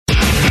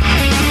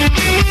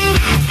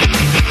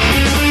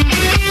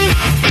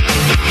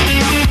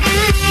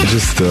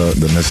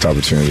the missed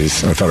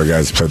opportunities. I thought our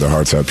guys played their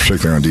hearts out,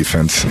 particularly on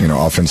defense.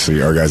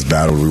 Offensively, our guys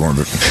battled. We weren't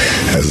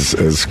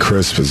as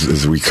crisp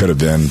as we could have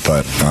been,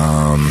 but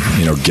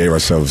gave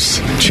ourselves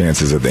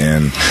chances at the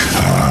end.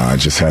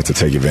 Just had to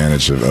take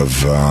advantage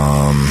of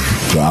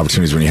the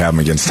opportunities when you have them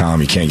against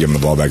Tom. You can't give him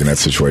the ball back in that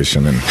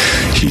situation, and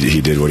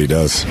he did what he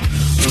does.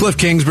 Cliff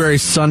Kingsbury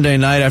Sunday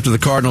night after the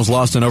Cardinals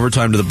lost in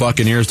overtime to the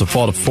Buccaneers to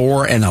fall to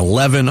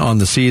 4-11 on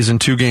the season.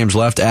 2 games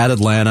left at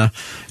Atlanta,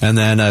 and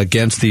then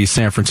against the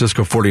San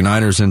Francisco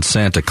 49ers in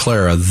Santa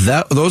Clara.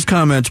 Those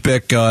comments,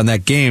 Bick, on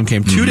that game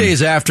came 2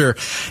 days after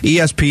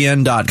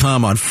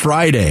ESPN.com on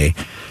Friday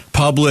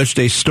published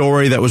a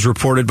story that was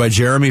reported by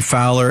Jeremy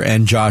Fowler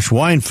and Josh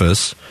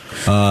Weinfuss.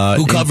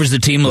 Who covers the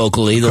team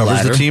locally,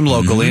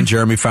 and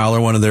Jeremy Fowler,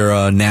 one of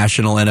their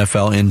national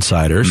NFL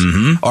insiders.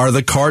 Are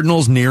the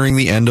Cardinals nearing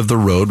the end of the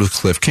road with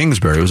Cliff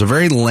Kingsbury? It was a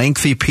very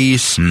lengthy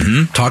piece,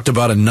 talked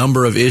about a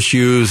number of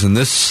issues, and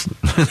there's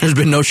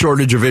been no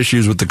shortage of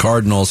issues with the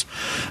Cardinals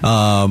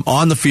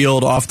on the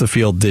field, off the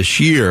field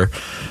this year.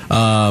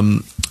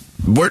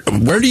 Where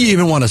do you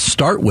even want to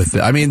start with it?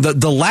 I mean,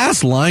 the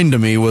last line to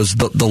me was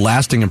the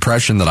lasting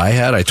impression that I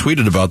had. I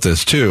tweeted about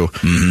this, too.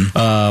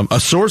 A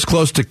source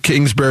close to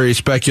Kingsbury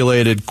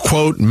speculated,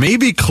 quote,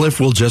 maybe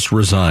Cliff will just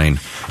resign.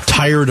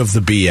 Tired of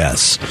the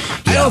BS.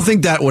 Yeah. I don't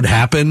think that would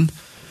happen,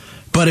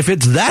 but if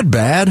it's that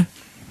bad,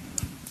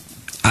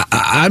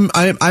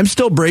 I'm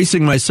still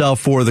bracing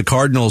myself for the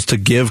Cardinals to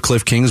give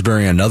Cliff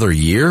Kingsbury another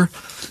year.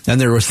 And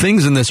there were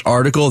things in this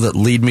article that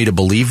lead me to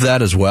believe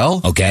that as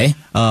well. Okay.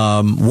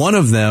 One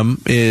of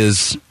them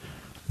is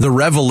the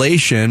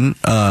revelation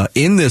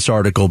in this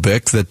article,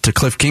 Bick, that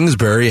Cliff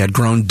Kingsbury had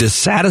grown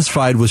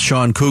dissatisfied with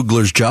Sean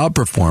Kugler's job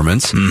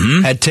performance,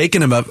 had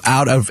taken him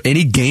out of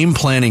any game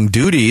planning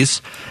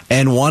duties,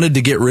 and wanted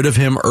to get rid of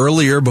him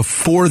earlier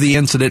before the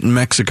incident in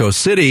Mexico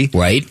City.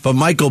 Right. But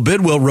Michael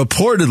Bidwill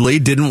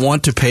reportedly didn't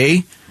want to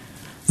pay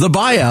the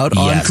buyout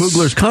on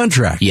Kugler's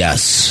contract.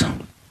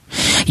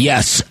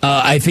 Yes,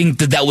 I think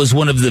that was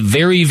one of the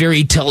very,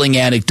 very telling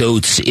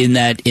anecdotes in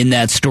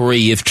that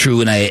story, if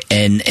true, and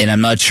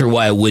I'm not sure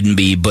why it wouldn't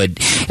be, but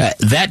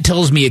that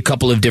tells me a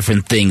couple of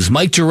different things.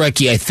 Mike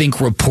Jurecki, I think,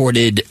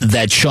 reported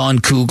that Sean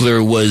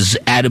Kugler was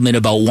adamant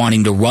about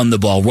wanting to run the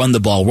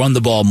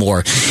ball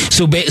more.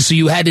 So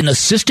you had an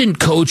assistant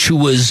coach who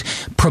was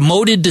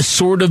promoted to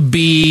sort of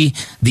be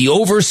the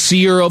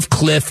overseer of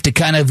Cliff, to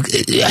kind of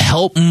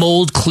help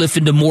mold Cliff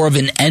into more of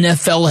an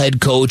NFL head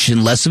coach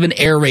and less of an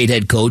air raid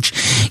head coach.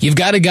 You've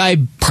got a guy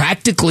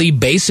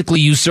basically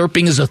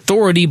usurping his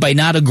authority by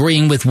not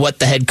agreeing with what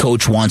the head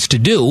coach wants to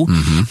do.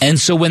 And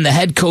so when the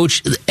head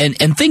coach,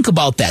 and think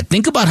about that.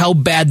 Think about how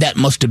bad that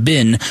must have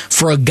been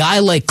for a guy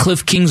like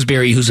Cliff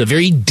Kingsbury, who's a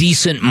very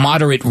decent,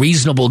 moderate,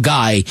 reasonable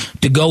guy,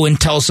 to go and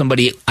tell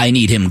somebody, I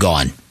need him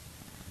gone.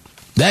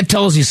 That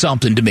tells you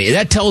something to me.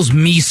 That tells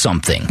me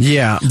something.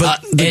 Yeah,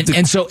 but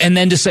and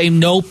then to say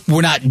nope,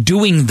 we're not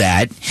doing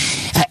that.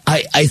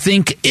 I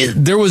think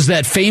there was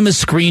that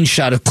famous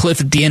screenshot of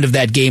Cliff at the end of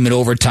that game in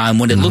overtime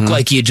when it looked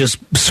like he had just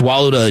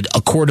swallowed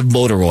a quart of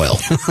motor oil.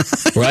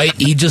 Right?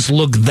 He just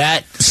looked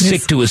that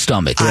sick to his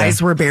stomach.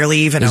 Eyes were barely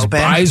even open.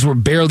 His eyes were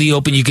barely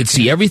open. You could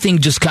see everything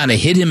just kind of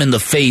hit him in the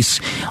face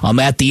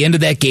at the end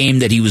of that game,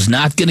 that he was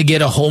not going to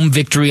get a home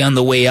victory on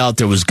the way out.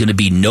 There was going to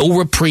be no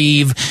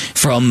reprieve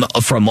from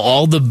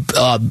all the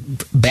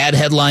bad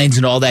headlines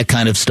and all that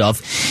kind of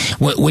stuff.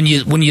 When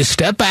you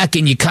step back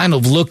and you kind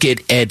of look at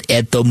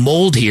the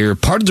mold here,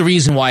 part of the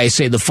reason why I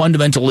say the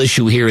fundamental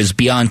issue here is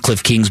beyond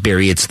Cliff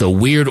Kingsbury. It's the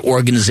weird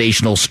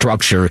organizational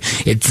structure.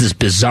 It's this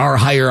bizarre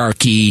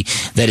hierarchy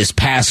that is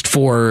passed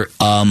for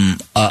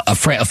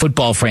a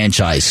football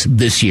franchise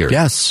this year.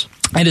 Yes.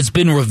 And it's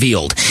been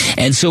revealed.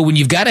 And so when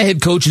you've got a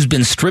head coach who's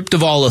been stripped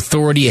of all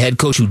authority, a head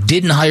coach who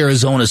didn't hire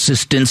his own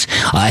assistants,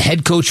 a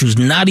head coach who's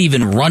not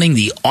even running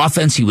the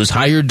offense he was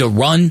hired to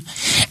run,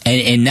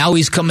 and now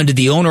he's coming to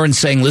the owner and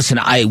saying, listen,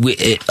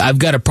 I've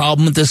got a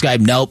problem with this guy.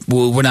 Nope,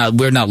 we're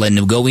not letting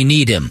him go. We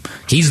need him.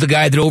 He's the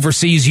guy that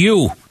oversees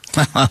you.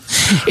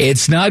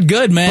 It's not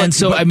good, man.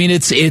 I mean,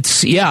 it's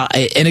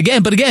and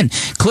again,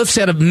 Cliff's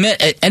had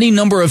any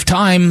number of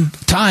times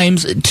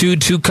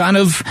to kind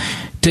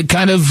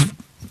of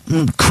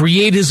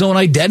create his own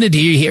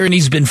identity here, and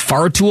he's been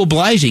far too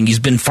obliging. He's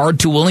been far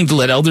too willing to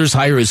let others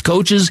hire his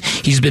coaches.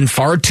 He's been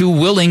far too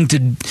willing to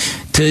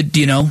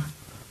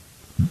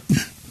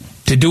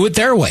do it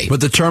their way.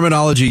 But the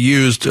terminology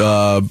used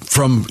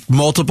from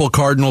multiple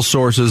Cardinal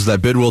sources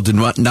that Bidwill did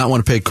not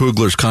want to pay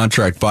Kugler's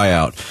contract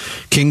buyout.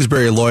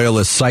 Kingsbury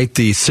loyalists cite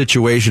the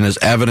situation as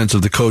evidence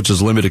of the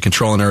coach's limited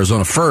control in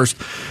Arizona. First,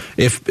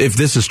 if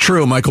this is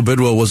true, Michael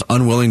Bidwill was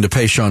unwilling to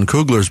pay Sean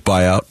Kugler's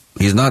buyout.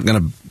 He's not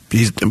going to.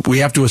 We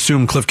have to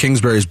assume Cliff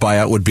Kingsbury's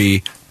buyout would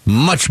be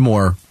much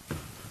more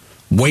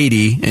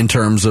weighty in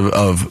terms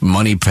of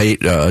money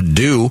paid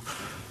due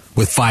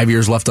with 5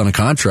 years left on a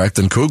contract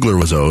than Kugler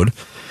was owed.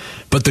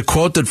 But the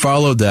quote that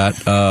followed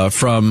that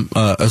from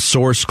a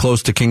source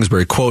close to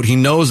Kingsbury, quote, he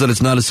knows that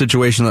it's not a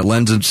situation that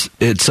lends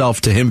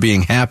itself to him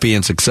being happy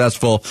and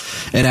successful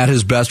and at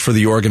his best for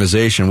the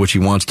organization, which he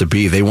wants to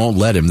be. They won't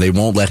let him. They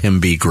won't let him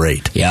be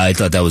great. Yeah, I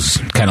thought that was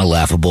kind of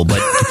laughable. But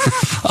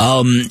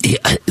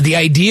the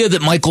idea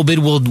that Michael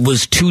Bidwill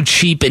was too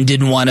cheap and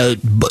didn't want to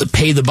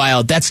pay the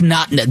buyout,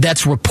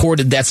 that's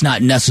reported. That's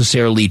not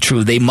necessarily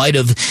true. That might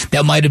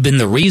have been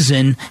the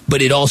reason,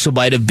 but it also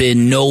might have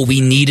been, no,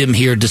 we need him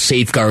here to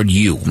safeguard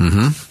you.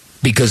 Mm-hmm.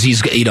 Because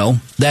he's,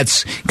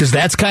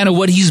 that's kind of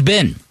what he's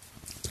been.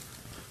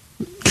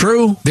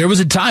 True. There was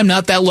a time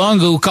not that long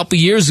ago, a couple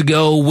years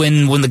ago,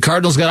 when the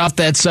Cardinals got off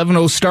that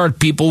 7-0 start,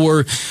 people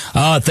were,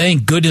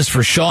 thank goodness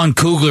for Sean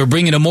Kugler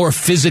bringing a more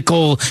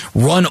physical,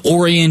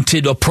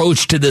 run-oriented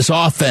approach to this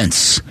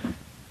offense.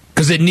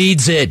 Because it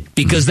needs it.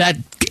 Because that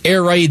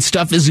air raid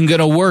stuff isn't going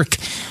to work.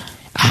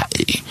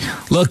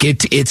 Look,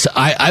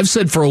 I've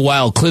said for a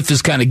while, Cliff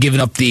has kind of given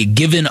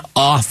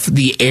off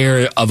the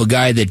air of a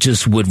guy that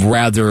just would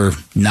rather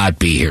not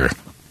be here.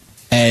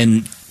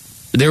 And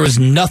there was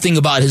nothing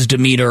about his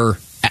demeanor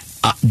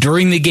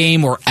during the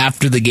game or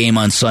after the game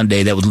on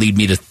Sunday that would lead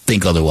me to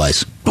think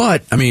otherwise.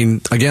 But, I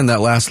mean, again,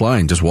 that last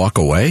line, just walk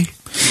away?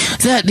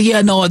 That's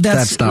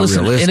not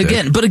realistic.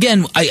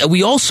 Again,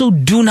 we also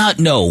do not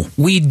know.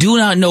 We do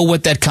not know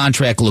what that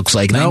contract looks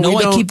like. And I know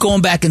I keep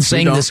going back and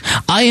saying this.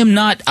 I am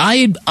not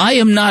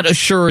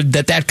assured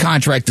that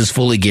contract is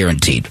fully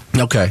guaranteed.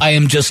 Okay. I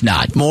am just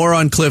not. More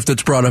on Cliff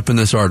that's brought up in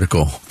this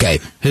article. Okay.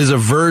 His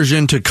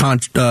aversion to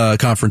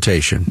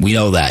confrontation. We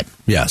know that.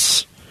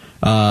 Yes.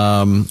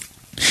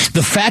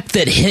 The fact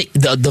that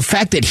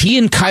he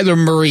and Kyler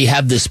Murray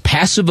have this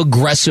passive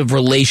aggressive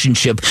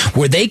relationship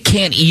where they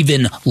can't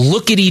even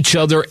look at each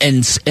other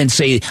and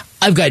say,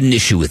 I've got an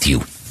issue with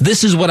you.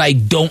 This is what I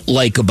don't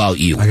like about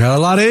you. I got a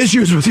lot of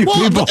issues with you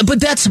people.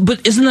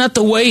 But isn't that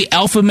the way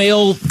alpha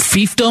male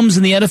fiefdoms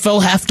in the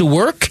NFL have to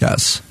work?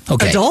 Yes.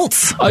 Okay.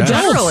 Adults.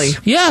 Generally.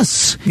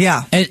 Yes.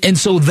 Yeah. And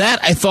so that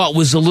I thought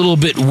was a little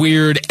bit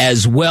weird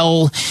as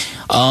well.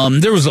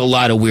 There was a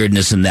lot of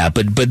weirdness in that,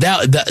 but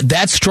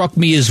that struck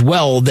me as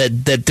well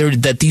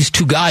that these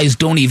two guys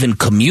don't even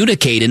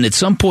communicate, and at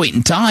some point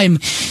in time,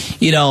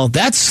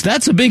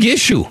 that's a big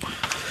issue.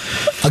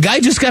 A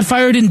guy just got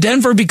fired in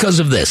Denver because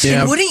of this.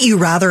 Yeah. Wouldn't you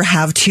rather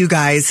have two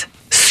guys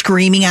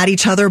screaming at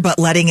each other, but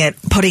putting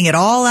it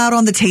all out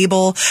on the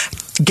table,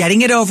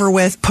 getting it over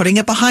with, putting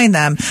it behind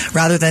them,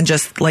 rather than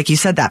just, like you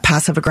said, that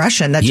passive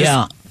aggression that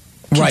just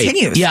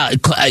continues. Right. Yeah,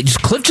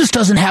 Cliff just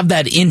doesn't have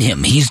that in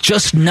him. He's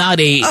just not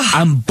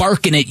I'm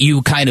barking at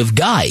you kind of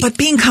guy. But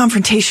being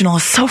confrontational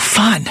is so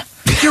fun.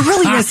 You're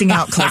really missing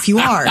out, Cliff. You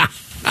are.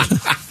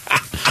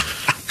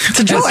 It's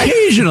a joy.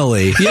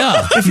 Occasionally.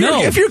 Yeah.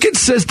 If you're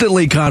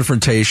consistently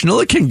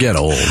confrontational, it can get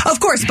old. Of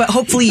course, but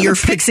hopefully you're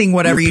fixing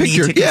whatever you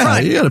need to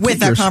confront with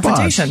that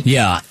confrontation. Spots.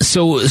 Yeah.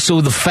 So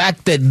the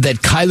fact that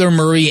Kyler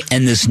Murray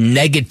and this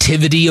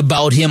negativity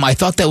about him, I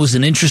thought that was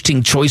an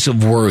interesting choice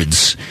of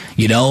words.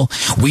 We know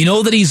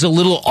that he's a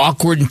little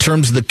awkward in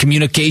terms of the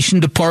communication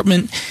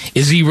department.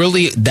 Is he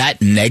really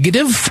that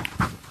negative?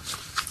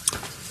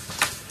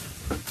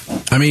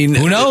 I mean,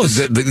 who knows?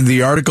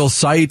 The article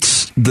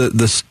cites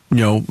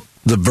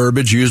the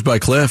verbiage used by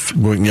Cliff.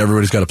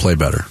 Everybody's got to play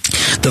better.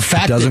 The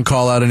fact doesn't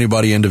call out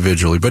anybody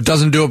individually, but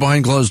doesn't do it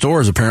behind closed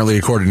doors, apparently,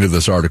 according to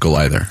this article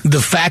either.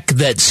 The fact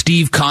that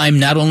Steve Keim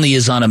not only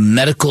is on a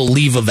medical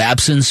leave of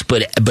absence,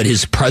 but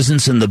his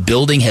presence in the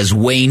building has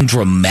waned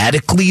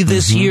dramatically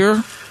this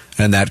year.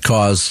 And that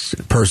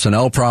caused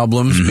personnel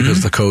problems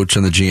because the coach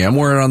and the GM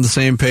weren't on the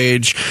same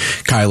page.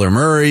 Kyler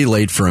Murray,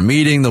 late for a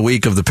meeting the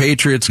week of the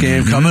Patriots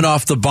game, coming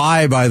off the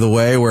bye, by the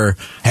way, where,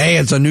 hey,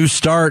 it's a new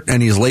start,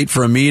 and he's late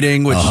for a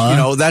meeting, which,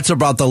 that's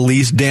about the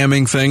least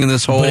damning thing in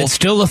this whole... But it's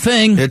still a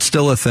thing. It's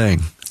still a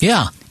thing.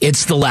 Yeah,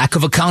 it's the lack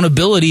of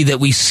accountability that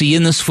we see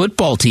in this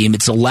football team.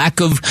 It's a lack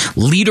of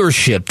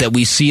leadership that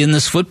we see in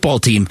this football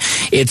team.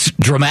 It's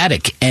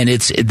dramatic, and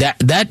it's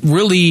that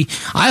really.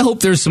 I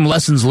hope there's some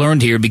lessons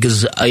learned here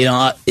because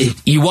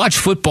you watch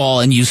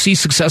football and you see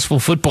successful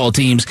football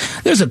teams.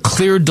 There's a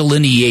clear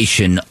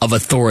delineation of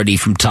authority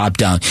from top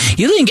down.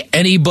 You think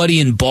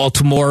anybody in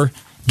Baltimore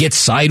gets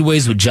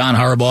sideways with John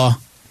Harbaugh?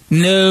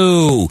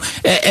 No,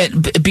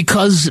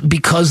 because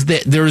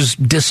there's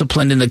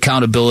discipline and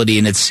accountability,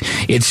 and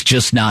it's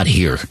just not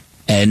here.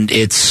 And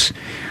this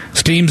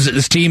team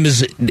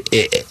is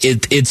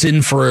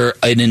in for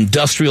an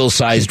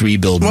industrial-sized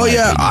rebuild. Well,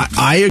 yeah,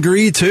 I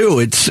agree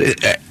too.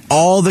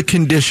 All the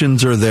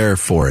conditions are there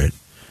for it,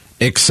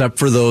 except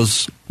for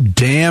those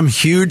damn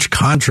huge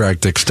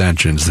contract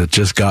extensions that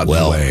just got in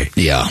the way.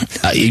 Yeah,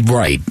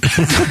 right.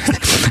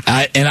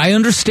 And I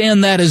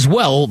understand that as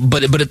well,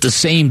 but at the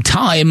same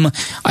time,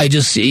 I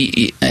just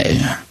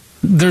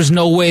there's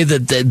no way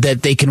that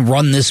they can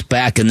run this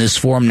back in this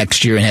form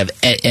next year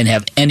and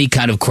have any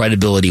kind of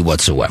credibility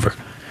whatsoever.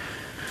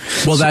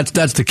 Well,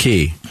 that's the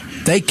key.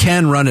 They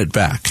can run it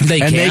back. They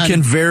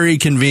can very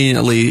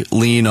conveniently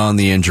lean on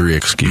the injury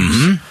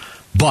excuse.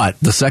 But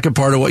the second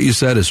part of what you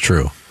said is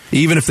true.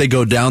 Even if they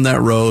go down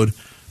that road,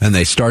 and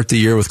they start the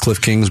year with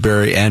Cliff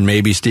Kingsbury and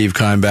maybe Steve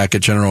Keim back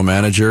at general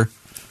manager,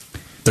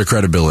 their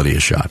credibility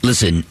is shot.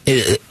 Listen,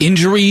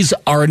 injuries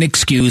are an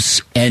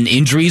excuse, and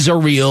injuries are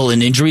real,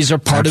 and injuries are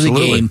part of the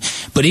game,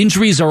 but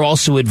injuries are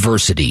also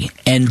adversity,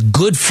 and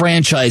good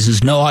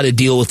franchises know how to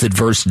deal with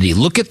adversity.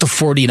 Look at the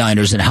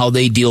 49ers and how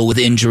they deal with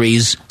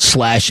injuries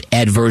 /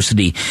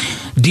 adversity.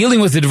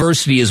 Dealing with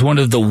adversity is one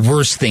of the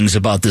worst things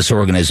about this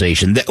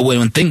organization.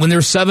 When they're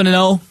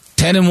 7-0,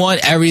 10-1,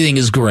 everything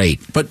is great.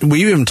 But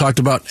we even talked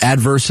about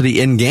adversity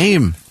in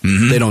game.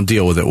 Mm-hmm. They don't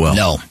deal with it well.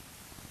 No.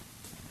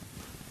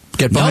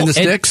 Get behind the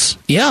sticks?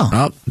 Yeah.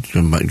 Oh,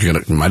 you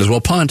might as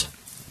well punt.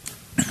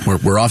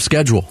 We're off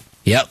schedule.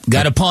 Yep,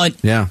 got to punt.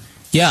 Yeah.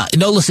 Yeah,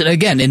 no, listen,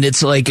 again, and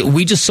it's like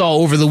we just saw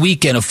over the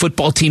weekend a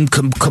football team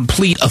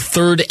complete a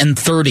 3rd and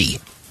 30.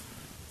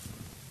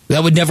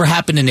 That would never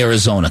happen in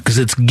Arizona because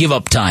it's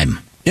give-up time.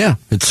 Yeah,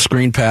 it's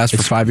screen pass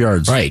for 5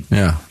 yards. Right.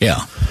 Yeah.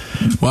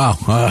 Wow.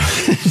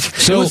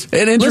 So it was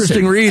an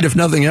interesting read, if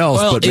nothing else.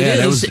 Well, but man,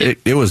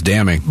 it was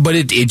damning. But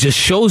it just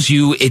shows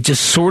you. It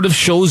just sort of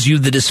shows you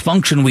the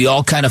dysfunction we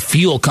all kind of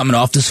feel coming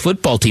off this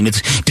football team.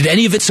 Did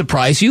any of it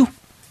surprise you?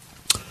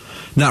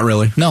 Not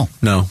really. No.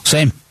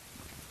 Same.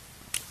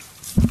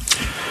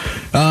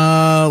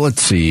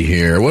 Let's see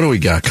here. What do we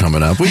got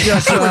coming up? We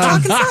got. We're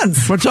talking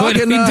Suns. We're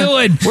talking. What are we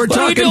doing? We're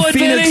talking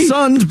Phoenix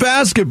Suns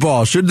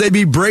basketball. Should they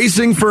be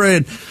bracing for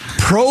a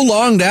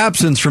prolonged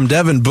absence from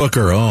Devin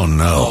Booker? Oh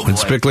no!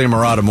 It's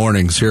Bickley&Marotta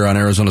mornings here on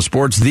Arizona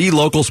Sports, the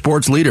local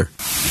sports leader.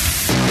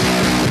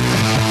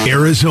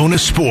 Arizona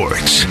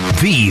Sports,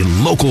 the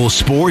local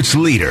sports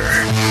leader.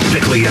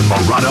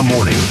 Bickley&Marotta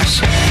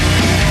mornings.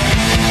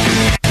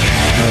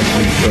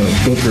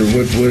 Booker,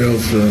 what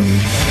else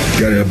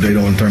got an update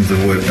on in terms of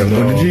what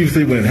did you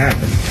see when it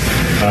happened?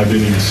 I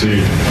didn't even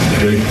see it.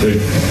 They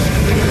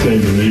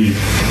came to me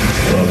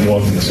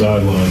walking the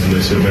sidelines and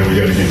they said, man, we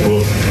got to get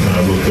booked. And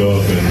I looked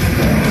up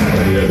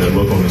and he had that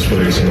look on his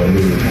face and I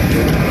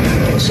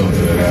knew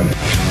something had happened.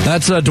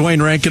 That's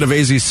Dwayne Rankin of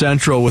AZ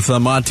Central with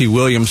Monty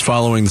Williams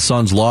following the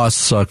Suns'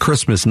 loss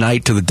Christmas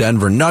night to the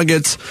Denver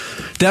Nuggets.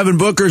 Devin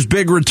Booker's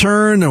big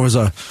return. There was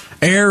a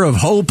air of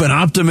hope and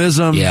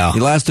optimism. Yeah. He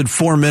lasted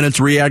 4 minutes,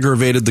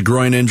 re-aggravated the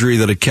groin injury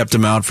that had kept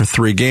him out for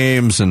 3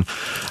 games, and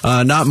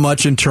not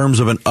much in terms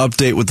of an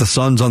update with the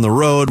Suns on the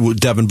road.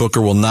 Devin Booker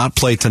will not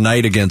play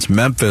tonight against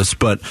Memphis,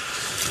 but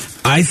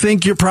I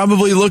think you're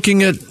probably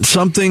looking at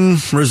something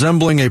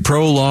resembling a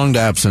prolonged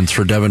absence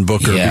for Devin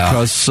Booker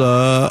because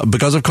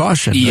of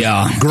caution.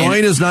 Yeah.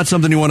 Groin is not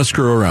something you want to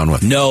screw around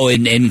with. No,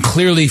 and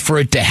clearly for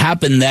it to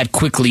happen that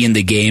quickly in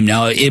the game,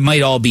 now it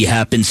might all be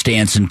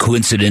happenstance and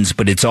coincidence,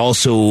 but it's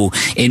also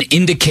an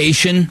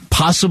indication,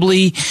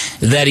 possibly,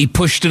 that he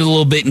pushed it a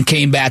little bit and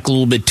came back a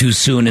little bit too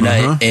soon,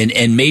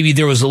 and maybe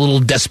there was a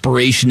little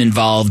desperation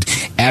involved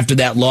after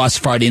that loss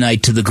Friday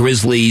night to the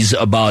Grizzlies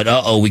about,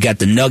 we got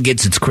the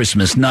Nuggets, it's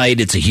Christmas night,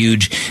 it's a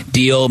huge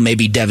deal.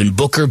 Maybe Devin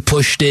Booker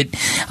pushed it.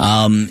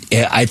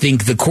 I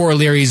think the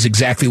corollary is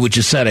exactly what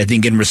you said. I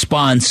think in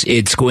response,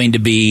 it's going to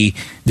be,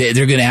 they're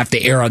going to have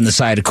to err on the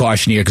side of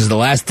caution here because the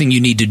last thing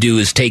you need to do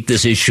is take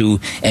this issue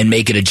and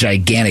make it a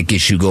gigantic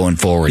issue going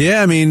forward.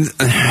 Yeah, I mean,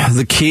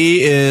 the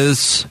key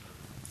is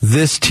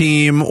this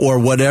team or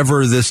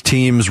whatever this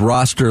team's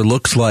roster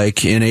looks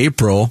like in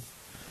April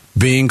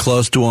being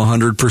close to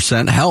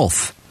 100%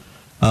 health.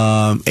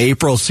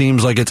 April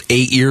seems like it's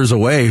 8 years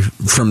away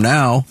from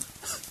now.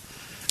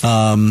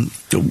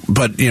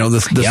 But,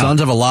 the Suns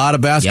have a lot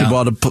of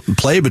basketball to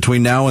play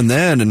between now and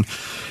then. And,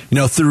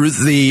 through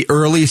the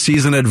early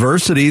season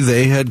adversity,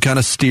 they had kind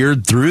of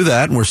steered through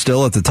that, and we're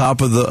still at the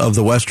top of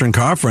the Western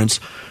Conference.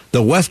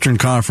 The Western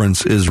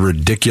Conference is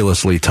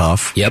ridiculously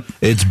tough. Yep.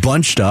 It's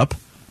bunched up.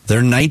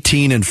 They're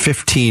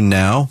 19-15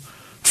 now,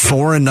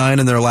 4-9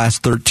 in their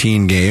last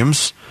 13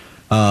 games.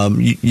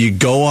 You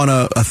go on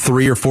a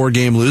 3 or 4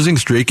 game losing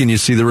streak and you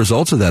see the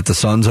results of that. The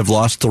Suns have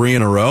lost 3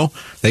 in a row.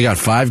 They got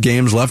 5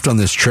 games left on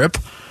this trip.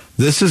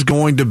 This is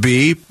going to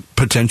be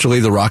potentially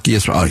the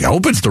rockiest. I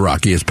hope it's the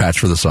rockiest patch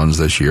for the Suns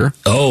this year.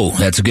 Oh,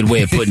 that's a good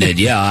way of putting it.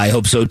 Yeah, I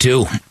hope so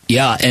too.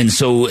 Yeah, and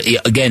so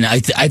again, I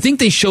think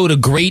they showed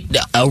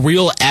a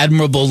real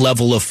admirable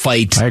level of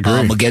fight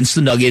against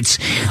the Nuggets.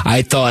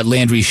 I thought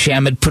Landry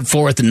Shamet put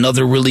forth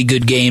another really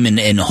good game,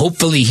 and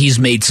hopefully he's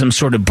made some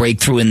sort of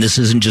breakthrough, and this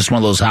isn't just one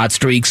of those hot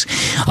streaks.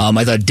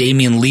 I thought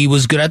Damian Lee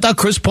was good. I thought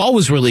Chris Paul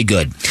was really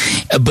good.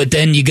 But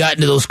then you got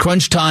into those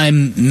crunch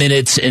time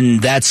minutes,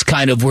 and that's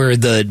kind of where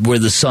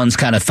the Suns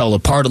kind of fell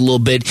apart a little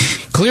bit.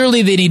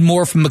 Clearly, they need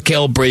more from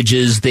Mikal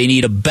Bridges. They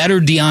need a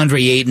better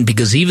DeAndre Ayton,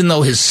 because even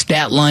though his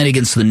stat line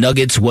against the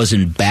Nuggets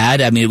wasn't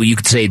bad, I mean, you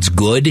could say it's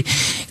good.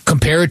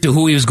 Compare it to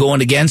who he was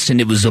going against,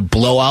 and it was a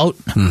blowout.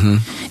 Mm-hmm.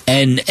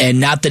 And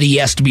not that he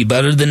has to be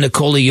better than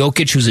Nikola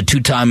Jokic, who's a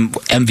 2-time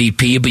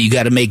MVP, but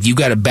you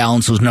got to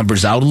balance those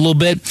numbers out a little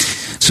bit.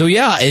 So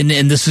yeah, and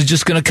this is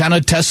just going to kind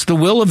of test the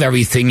will of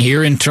everything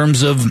here in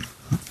terms of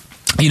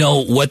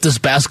what this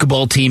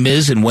basketball team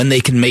is and when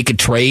they can make a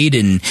trade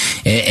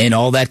and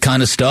all that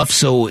kind of stuff.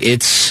 So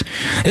this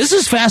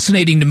is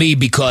fascinating to me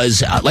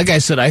because, like I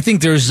said, I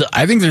think there's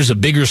a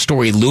bigger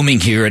story looming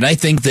here, and I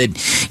think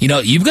that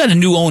you've got a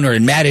new owner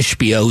in Matt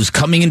Ishbia who's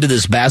coming into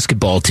this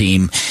basketball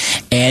team,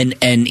 and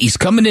he's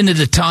coming in at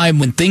a time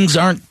when things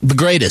aren't the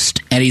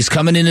greatest, and he's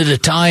coming in at a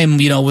time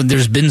when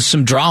there's been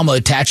some drama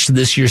attached to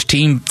this year's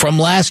team from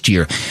last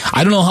year.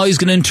 I don't know how he's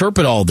going to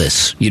interpret all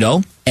this,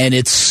 and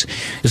this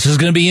is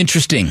going to be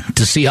interesting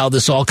to see how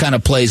this all kind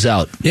of plays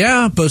out.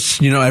 Yeah, but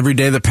every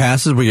day that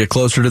passes, we get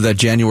closer to that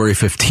January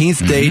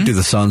 15th date. Do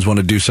the Suns want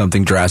to do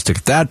something drastic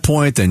at that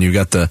point? Then you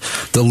got the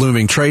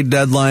looming trade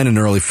deadline in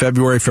early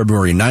February.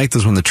 February 9th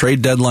is when the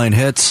trade deadline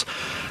hits.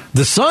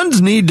 The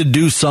Suns need to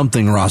do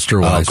something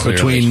roster-wise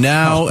between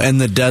now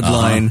and the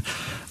deadline.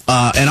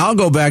 And I'll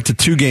go back to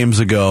 2 games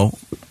ago.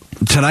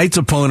 Tonight's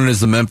opponent is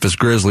the Memphis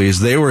Grizzlies.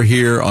 They were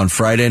here on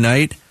Friday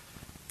night,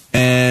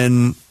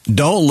 and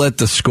don't let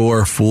the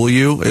score fool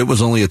you. It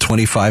was only a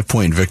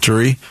 25-point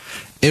victory.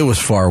 It was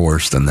far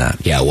worse than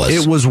that. Yeah, it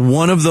was. It was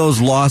one of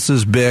those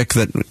losses, Bick,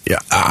 that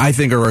I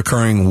think are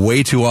occurring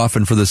way too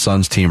often for the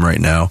Suns team right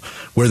now,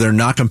 where they're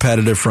not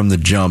competitive from the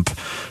jump,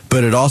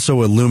 but it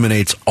also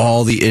illuminates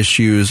all the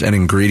issues and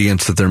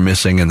ingredients that they're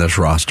missing in this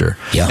roster.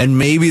 Yeah. And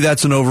maybe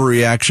that's an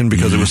overreaction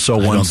because it was so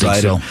one-sided.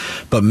 I don't think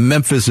so. But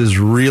Memphis is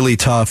really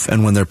tough,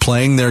 and when they're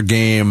playing their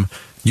game,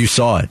 you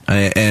saw it.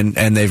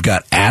 And they've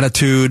got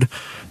attitude.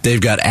 They've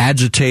got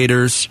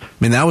agitators. I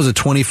mean, that was a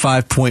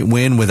 25-point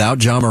win without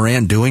John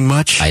Morant doing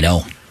much. I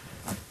know.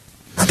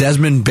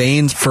 Desmond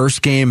Bane's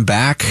first game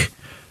back.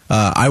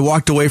 I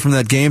walked away from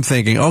that game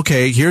thinking,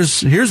 okay, here's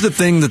the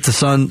thing that the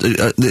Suns,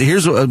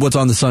 here's what's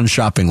on the Suns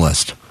shopping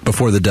list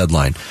before the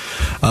deadline.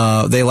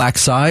 They lack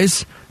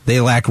size.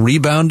 They lack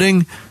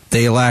rebounding.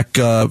 They lack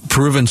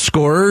proven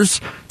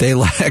scorers. They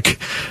lack.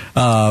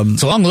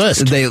 It's a long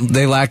list.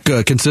 They lack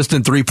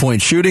consistent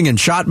 3-point shooting and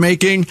shot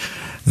making.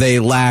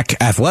 They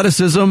lack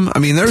athleticism. I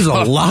mean, there's a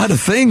lot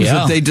of things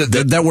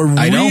that were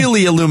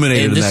really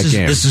illuminated in that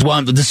game. This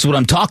is what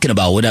I'm talking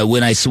about. When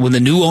the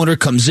new owner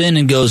comes in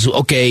and goes,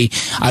 okay,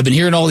 I've been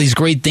hearing all these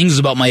great things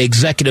about my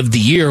executive of the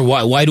year.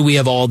 Why do we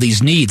have all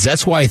these needs?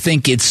 That's why I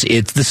think this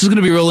is going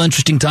to be a real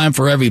interesting time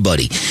for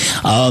everybody.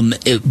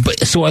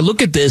 So I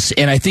look at this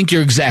and I think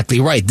you're exactly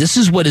right. This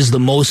is what is the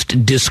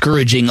most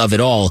discouraging of it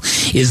all.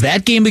 Is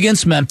that game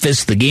against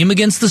Memphis, the game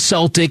against the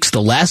Celtics,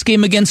 the last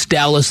game against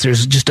Dallas.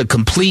 There's just a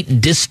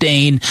complete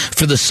disdain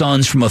for the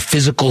Suns from a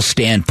physical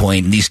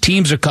standpoint. And these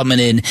teams are coming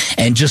in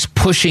and just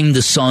pushing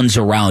the Suns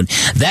around.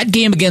 That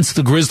game against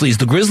the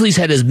Grizzlies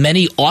had as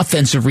many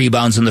offensive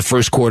rebounds in the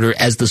first quarter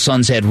as the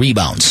Suns had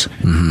rebounds.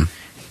 Mm-hmm.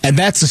 And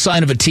that's a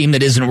sign of a team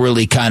that isn't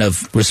really kind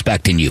of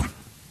respecting you.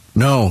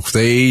 No,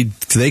 they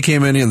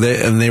came in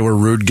and they were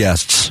rude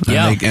guests,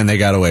 and they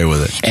got away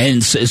with it.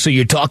 And so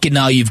you're talking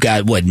now. You've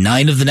got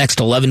 9 of the next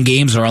 11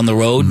 games are on the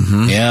road.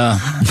 Mm-hmm. Yeah,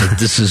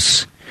 this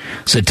is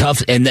so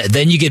tough. And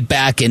then you get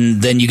back,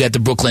 and then you got the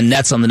Brooklyn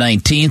Nets on the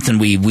 19th, and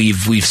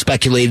we've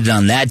speculated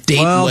on that date.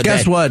 Well,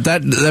 guess what?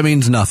 That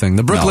means nothing.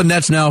 The Brooklyn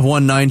Nets now have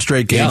won 9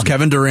 straight games. Yeah.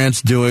 Kevin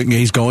Durant's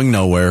he's going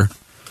nowhere.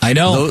 I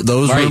know.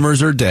 Those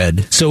rumors are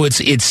dead. So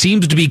it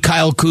seems to be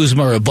Kyle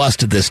Kuzma or a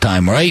bust at this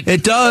time, right?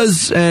 It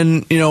does,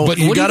 and But what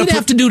are you going to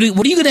have to do?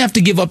 What are you going to have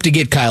to give up to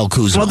get Kyle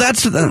Kuzma? Well,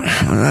 that's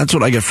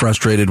what I get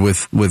frustrated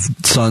with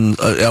Suns.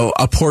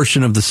 A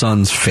portion of the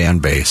Suns fan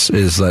base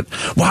is that,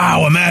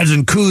 wow,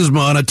 imagine Kuzma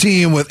on a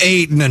team with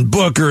Ayton and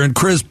Booker and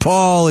Chris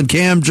Paul and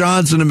Cam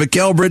Johnson and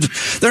Mikal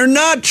Bridges. They're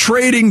not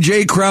trading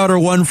Jay Crowder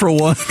 1 for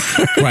 1.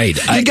 Right.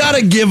 You got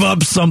to give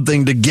up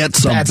something to get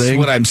something. That's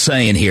what I'm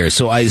saying here.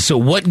 So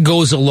what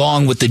goes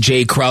along with the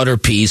Jay Crowder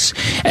piece,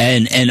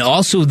 and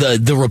also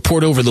the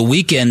report over the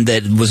weekend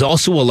that was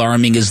also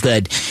alarming is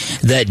that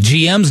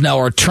GMs now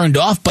are turned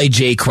off by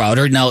Jay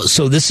Crowder.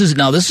 So this is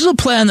a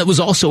plan that was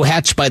also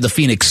hatched by the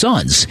Phoenix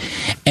Suns,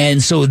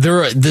 and so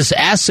this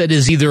asset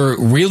is either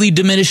really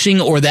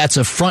diminishing or that's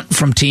a front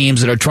from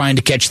teams that are trying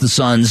to catch the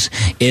Suns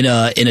in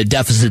a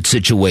deficit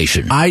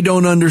situation. I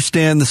don't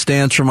understand the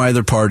stance from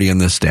either party in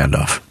this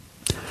standoff.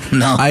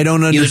 No, I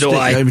don't understand.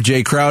 Neither do I.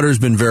 Jay Crowder's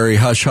been very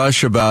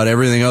hush-hush about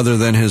everything other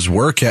than his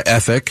work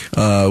ethic,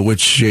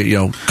 which,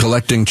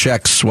 collecting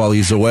checks while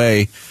he's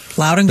away.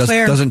 Loud and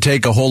clear. Doesn't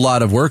take a whole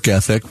lot of work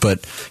ethic,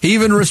 but he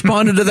even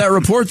responded to that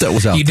report that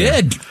was out there. He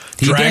did.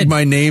 Drag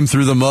my name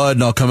through the mud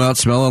and I'll come out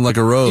smelling like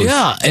a rose.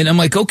 Yeah, and I'm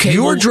like, okay.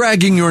 You're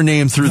dragging your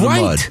name through the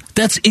mud.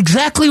 That's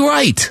exactly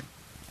right.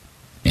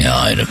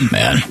 Yeah,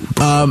 man.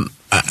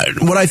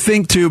 What I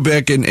think, too,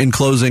 Bick, in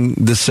closing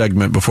this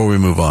segment before we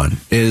move on,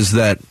 is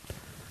that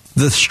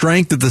the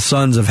strength that the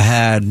Suns have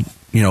had,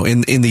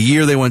 in the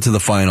year they went to the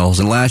finals,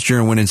 and last year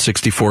and winning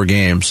 64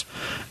 games,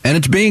 and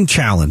it's being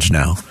challenged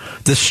now.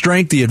 the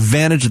strength, the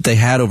advantage that they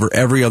had over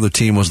every other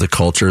team was the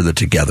culture, the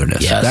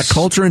togetherness. Yes. That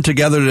culture and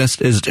togetherness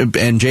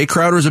and Jay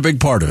Crowder is a big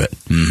part of it.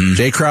 Mm-hmm.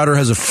 Jay Crowder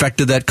has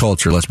affected that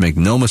culture. Let's make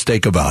no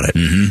mistake about it.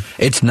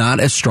 Mm-hmm. It's not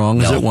as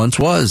strong as it once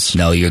was.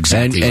 No, you're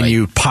exactly right. And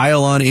you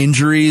pile on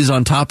injuries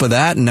on top of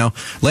that. And now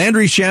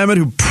Landry Shamet,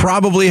 who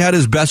probably had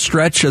his best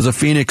stretch as a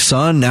Phoenix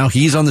Sun, now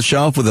he's on the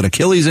shelf with an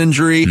Achilles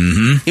injury.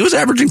 Mm-hmm. He was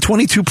averaging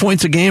 22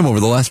 points a game over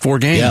the last 4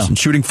 games and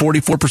shooting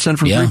 44%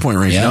 from three-point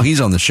range. Now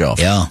he's on the shelf.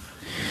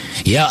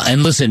 Yeah,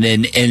 and listen,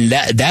 and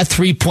that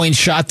 3-point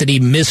shot that he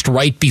missed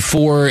right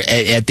before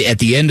at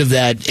the end of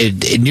that,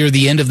 near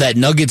the end of that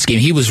Nuggets game,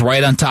 he was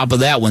right on top of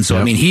that one. So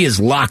I mean, he is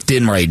locked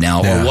in right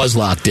now, or was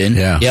locked in.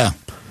 Yeah.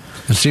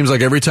 It seems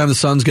like every time the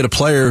Suns get a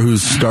player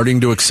who's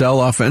starting to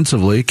excel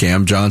offensively,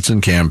 Cam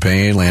Johnson, Cam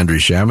Payne, Landry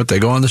Shamet, they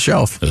go on the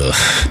shelf.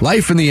 Ugh.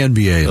 Life in the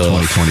NBA in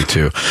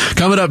 2022.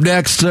 Coming up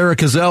next, Sarah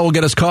Cazell will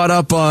get us caught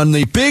up on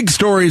the big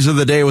stories of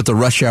the day with the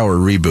Rush Hour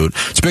reboot.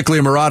 It's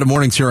Bickley&Marotta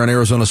mornings here on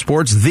Arizona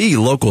Sports, the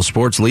local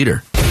sports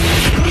leader.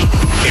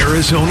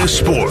 Arizona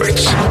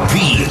Sports,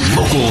 the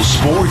local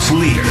sports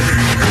leader.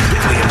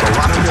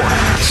 Bickley&Marotta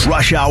mornings.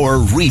 Rush Hour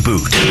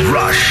Reboot.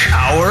 Rush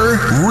Hour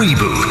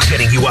Reboot.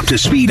 Getting you up to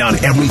speed on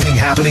everything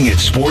happening in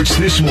sports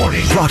this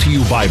morning. Brought to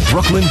you by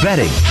Brooklyn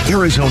Bedding.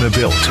 Arizona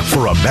built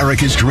for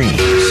America's dreams.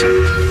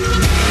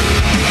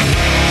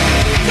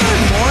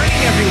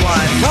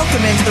 Everyone,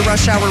 welcome into the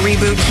Rush Hour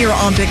Reboot here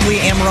on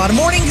Bickley&Marotta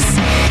mornings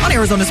on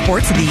Arizona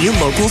Sports, the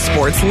local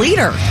sports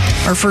leader.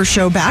 Our first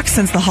show back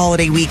since the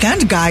holiday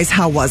weekend. Guys,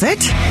 how was it?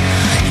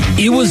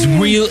 It was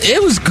real.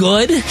 It was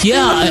good.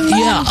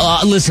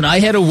 Yeah. Listen, I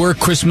had to work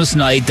Christmas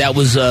night. That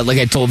was, like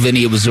I told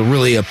Vinny, it was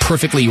a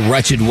perfectly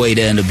wretched way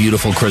to end a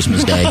beautiful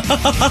Christmas day.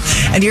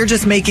 And you're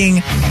just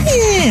making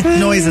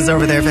noises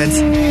over there, Vince.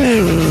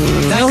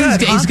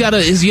 He's got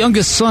his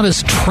youngest son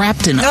is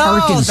trapped in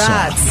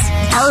Arkansas.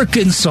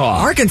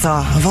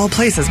 Arkansas, of all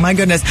places. My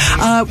goodness.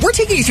 We're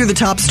taking you through the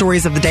top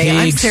stories of the day.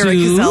 I'm Sarah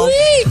Cazell.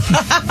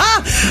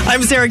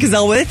 I'm Sarah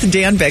Cazell with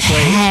Dan Bickley.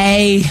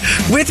 Hey.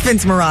 With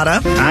Vince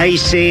Marotta. I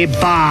say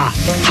bah.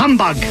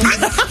 Humbug.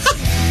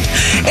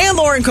 And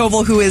Lauren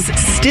Koval, who is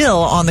still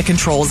on the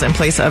controls in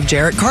place of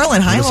Jarrett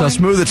Carlin. Hi, Lauren. How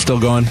smooth it's still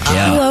going.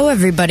 Hello,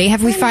 everybody.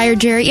 Have we fired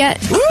Jarrett yet?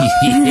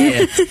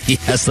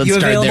 Yes, let's you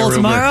start available there,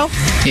 tomorrow?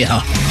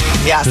 Yeah.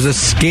 Yes. There's a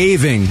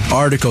scathing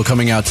article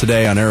coming out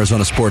today on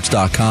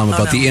ArizonaSports.com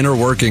about the inner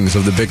workings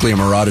of the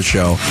Bickley&Marotta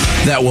show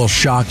that will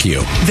shock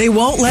you. They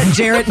won't let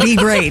Jarrett be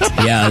great.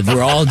 Yeah,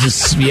 we're all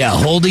just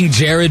holding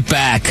Jarrett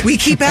back. We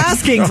keep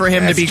asking for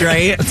him to be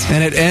great.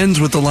 And it ends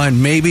with the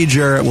line, maybe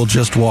Jarrett will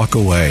just walk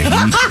away.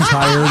 I'm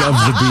tired of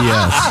the BS.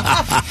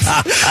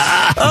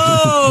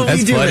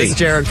 We do miss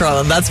Jarrett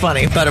Carlin. That's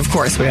funny. But of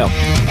course,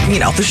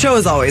 the show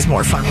is always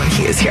more fun when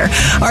he is here.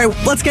 All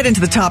right, let's get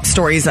into the top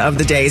stories of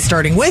the day,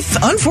 starting with,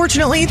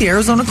 unfortunately, the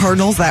Arizona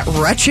Cardinals, that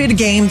wretched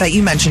game that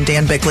you mentioned,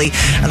 Dan Bickley,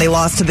 and they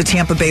lost to the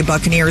Tampa Bay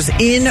Buccaneers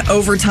in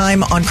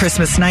overtime on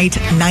Christmas night,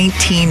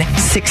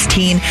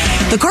 19-16.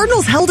 The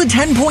Cardinals held a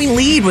 10-point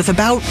lead with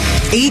about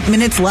 8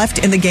 minutes left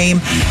in the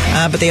game,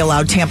 but they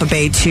allowed Tampa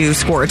Bay to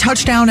score a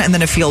touchdown and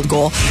then a field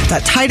goal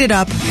that tied it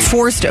up,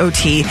 forced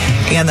OT,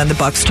 and then the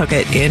Bucs took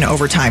it in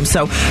overtime.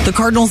 So the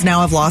Cardinals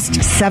now have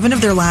lost 7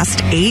 of their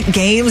last 8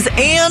 games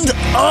and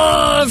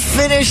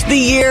finished the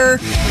year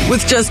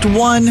with just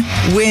 1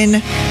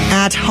 win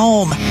at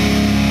home.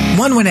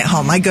 1 win at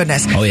home, my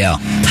goodness. Oh, yeah.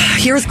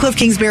 Here's Cliff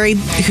Kingsbury,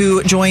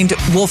 who joined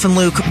Wolf and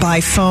Luke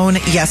by phone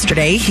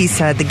yesterday. He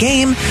said the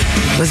game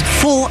was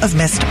full of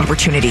missed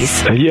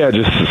opportunities. Yeah,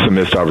 just some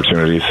missed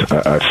opportunities.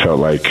 I felt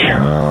like,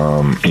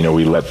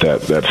 we let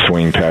that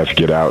swing pass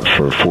get out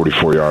for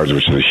 44 yards,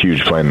 which is a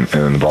huge play in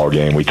the ball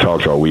game. We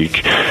talked all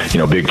week,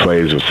 big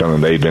plays was something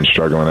they'd been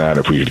struggling at.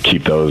 If we could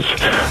keep those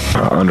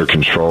under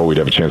control, we'd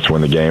have a chance to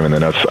win the game. And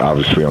then us,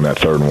 obviously, on that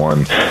 3rd and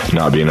 1,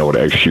 not being able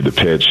to execute the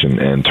pitch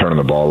and turning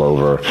the ball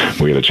over,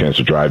 we had a chance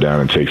to drive down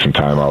and take some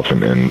time off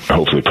and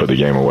hopefully put the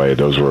game away.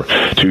 Those were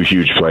 2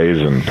 huge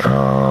plays, and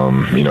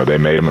they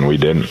made them and we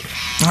didn't.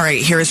 All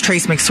right, here is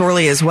Trace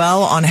McSorley as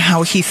well on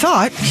how he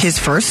thought his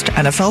first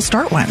NFL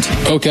start went.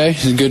 Okay,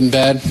 good and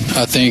bad.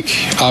 I think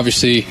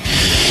obviously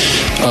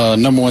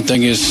number one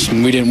thing is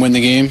we didn't win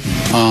the game,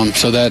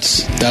 so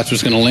that's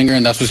what's going to linger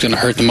and that's what's going to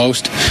hurt the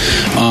most.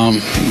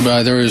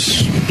 But there was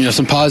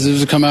some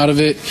positives to come out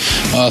of it,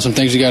 some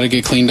things we got to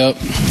get cleaned up,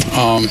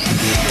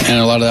 and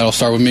a lot of that will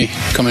start with me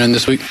coming in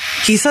this week.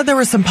 He said there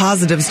were some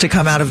positives to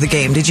come out of the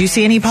game. Did you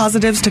see any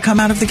positives to come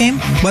out of the game,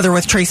 whether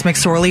with Trace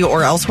McSorley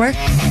or elsewhere?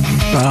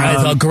 I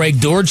thought Greg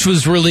Dortch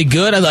was really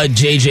good. I thought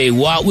J.J.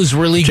 Watt was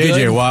really good.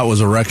 J.J. Watt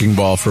was a wrecking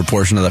ball for a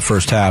portion of that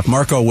first half.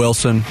 Marco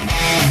Wilson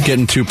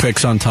getting 2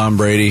 picks on Tom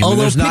Brady.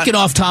 Although picking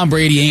off Tom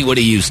Brady ain't what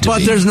he used to be.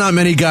 But there's not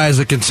many guys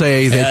that can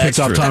say they picked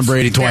off Tom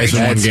Brady twice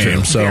in one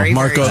game. True. So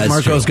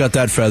Marco's got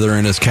that feather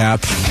in his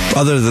cap.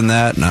 Other than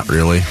that, not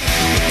really.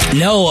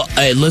 No,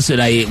 listen.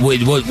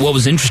 What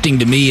was interesting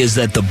to me is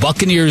that the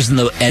Buccaneers and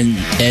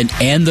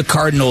the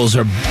Cardinals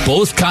are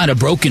both kind of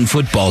broken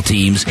football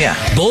teams. Yeah.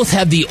 Both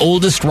have the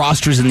oldest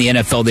rosters in the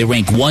NFL. They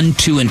rank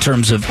 1-2 in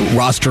terms of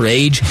roster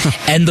age,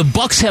 and the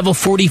Bucs have a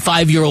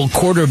 45-year-old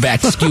quarterback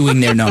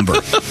skewing their number.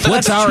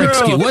 What's our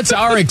excuse? What's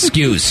our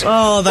excuse?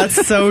 Oh,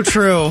 that's so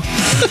true.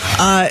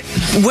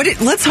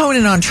 Let's hone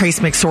in on Trace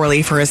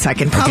McSorley for a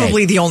second.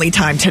 Probably the only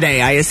time today,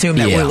 I assume,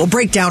 that we'll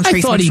break down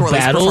Trace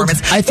McSorley's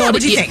performance.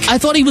 What do you think? I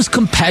thought he was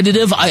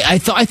competitive. I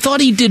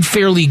thought he did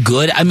fairly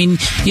good. I mean,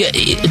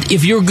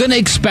 if you're going to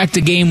expect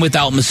a game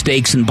without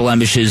mistakes and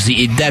blemishes,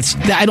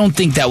 I don't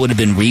think that would have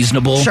been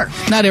reasonable. Sure.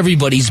 Not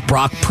everybody's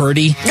Brock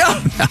Purdy.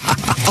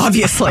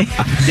 Obviously.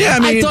 Yeah,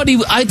 I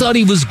thought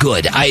he was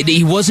good.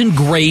 He wasn't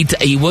great.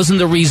 He wasn't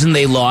the reason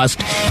they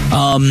lost.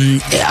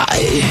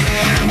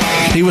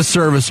 He was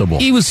serviceable.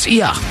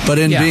 But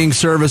in being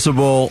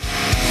serviceable,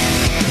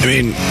 I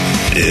mean,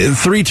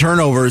 3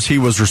 turnovers he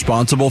was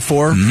responsible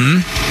for.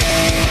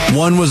 Mm-hmm.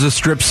 One was a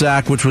strip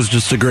sack, which was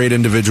just a great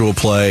individual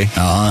play.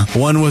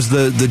 One was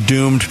the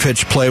doomed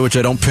pitch play, which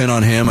I don't pin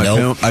on him.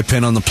 Nope. I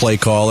pin on the play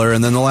caller.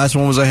 And then the last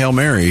one was a Hail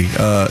Mary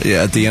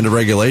at the end of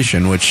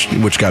regulation,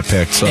 which got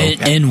picked. So.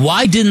 And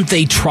why didn't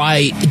they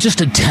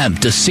just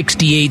attempt a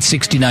 68,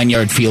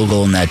 69-yard field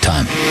goal in that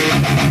time?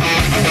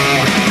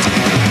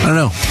 I don't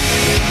know.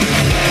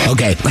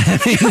 Okay.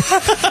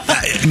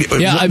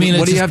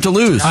 What do you have to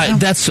lose?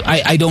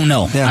 I don't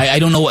know. Yeah. I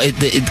don't know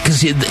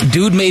because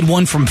dude made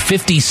one from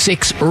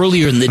 56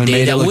 earlier in the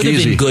day that would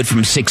have been good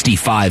from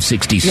 65,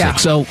 66. Yeah.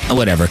 So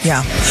whatever.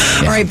 Yeah.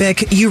 All right,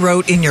 Bick. You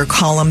wrote in your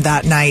column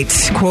that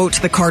night,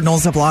 quote, "The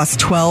Cardinals have lost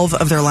 12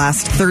 of their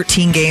last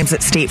 13 games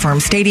at State Farm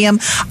Stadium.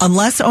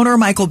 Unless owner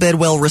Michael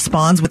Bidwill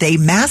responds with a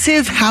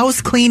massive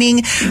house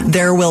cleaning,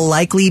 there will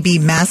likely be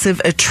massive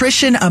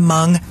attrition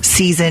among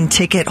season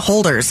ticket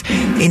holders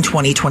in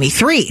 2023.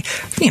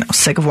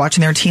 Sick of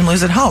watching their team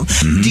lose at home."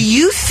 Mm-hmm. Do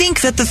you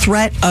think that the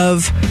threat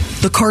of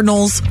the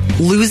Cardinals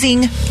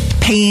losing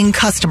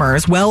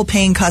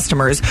well-paying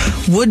customers,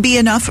 would be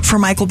enough for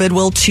Michael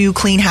Bidwill to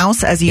clean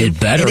house, as you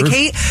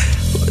indicate?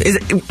 Is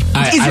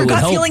your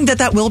gut feeling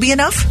that will be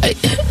enough?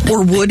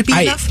 Or would be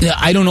enough?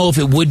 I don't know if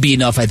it would be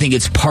enough. I think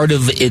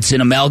it's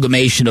an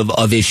amalgamation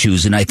of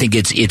issues, and I think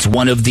it's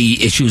one of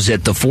the issues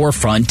at the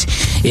forefront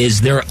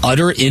is their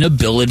utter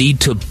inability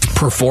to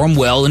perform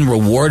well and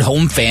reward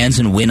home fans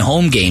and win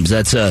home games.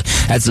 That's a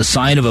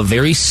sign of a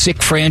very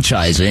sick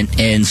franchise,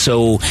 and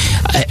so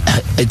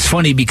it's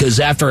funny because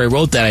after I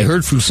wrote that, I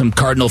heard from some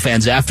Cardinal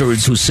fans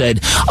afterwards who said,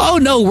 "Oh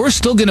no, we're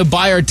still going to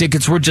buy our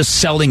tickets. We're just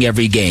selling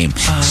every game."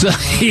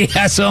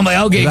 So I'm like,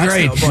 okay,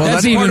 great.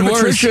 That's even worse.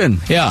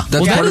 Attrition. Yeah,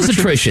 that is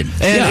attrition.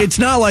 And it's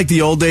not like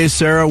the old days,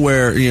 Sarah,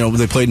 where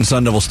they played in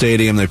Sun Devil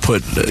Stadium, they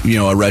put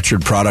a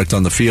wretched product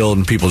on the field,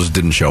 and people just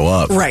didn't show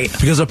up, right?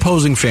 Because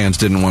opposing fans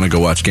didn't want to go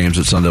watch games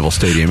at Sun Devil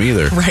Stadium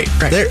either, right.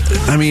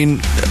 I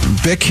mean,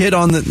 Bick hit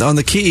on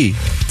the key.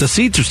 The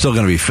seats are still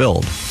going to be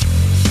filled.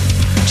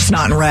 Just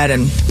not in red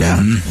and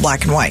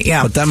black and white,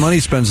 But that money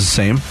spends the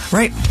same.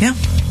 Right, yeah.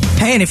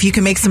 Hey, and if you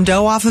can make some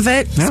dough off of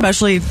it,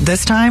 especially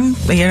this time,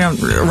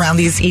 around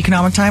these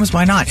economic times,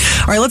 why not?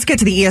 All right, let's get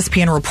to the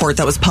ESPN report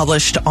that was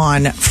published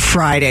on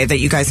Friday that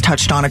you guys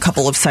touched on a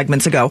couple of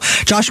segments ago.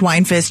 Josh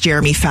Weinfist,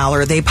 Jeremy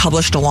Fowler, they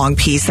published a long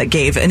piece that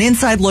gave an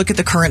inside look at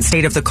the current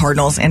state of the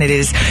Cardinals, and it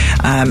is,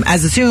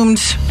 as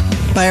assumed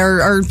by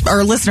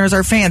our listeners,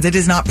 our fans, it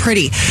is not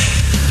pretty.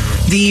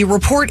 The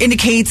report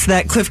indicates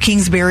that Cliff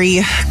Kingsbury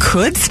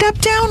could step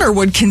down or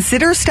would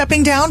consider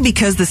stepping down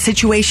because the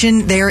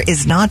situation there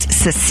is not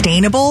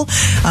sustainable.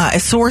 A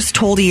source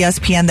told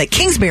ESPN that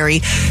Kingsbury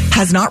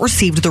has not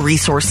received the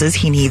resources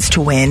he needs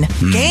to win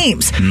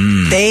games.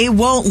 They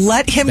won't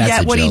let him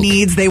get what he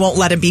needs. They won't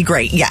let him be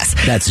great. Yes.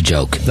 That's a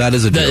joke. That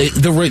is a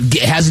joke.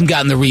 Hasn't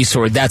gotten the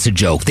resource. That's a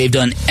joke. They've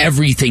done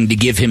everything to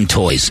give him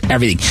toys.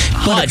 Everything.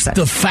 But 100%.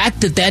 The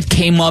fact that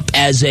came up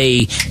as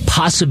a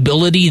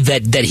possibility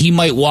that he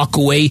might walk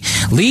away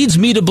leads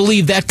me to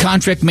believe that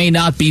contract may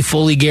not be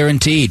fully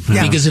guaranteed.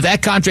 Yeah. Because if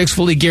that contract's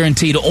fully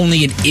guaranteed,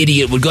 only an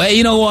idiot would go, hey,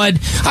 you know what?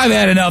 I've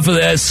had enough of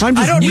this. I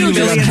don't need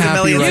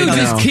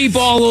just keep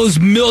all those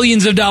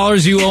millions of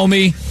dollars you owe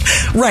me.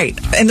 Right.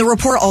 And the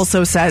report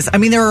also says,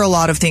 there are a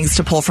lot of things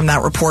to pull from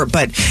that report,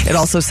 but it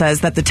also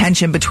says that the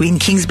tension between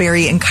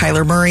Kingsbury and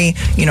Kyler Murray,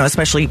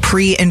 especially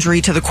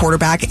pre-injury to the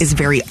quarterback, is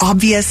very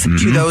obvious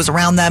to those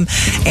around them,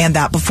 and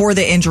that before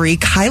the injury,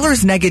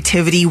 Kyler's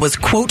negativity was,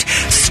 quote,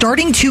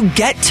 starting to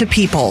get to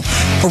people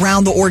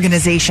around the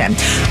organization.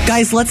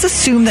 Guys, let's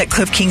assume that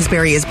Cliff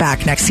Kingsbury is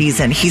back next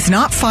season. He's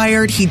not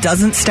fired. He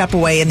doesn't step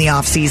away in the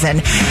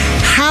offseason.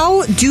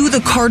 How do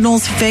the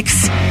Cardinals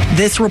fix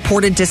this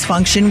reported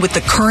dysfunction with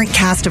the current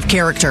cast of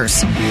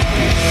characters?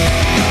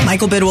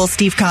 Michael Bidwill,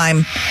 Steve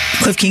Keim,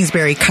 Cliff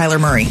Kingsbury, Kyler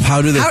Murray.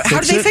 How do they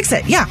fix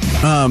it? Yeah.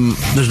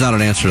 There's not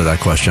an answer to that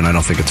question. I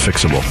don't think it's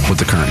fixable with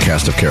the current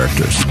cast of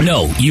characters.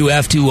 No, you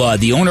have to,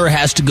 the owner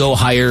has to go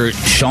hire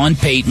Sean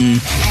Payton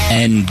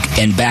and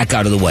and back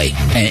out of the way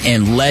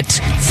and let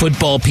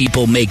football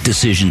people make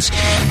decisions.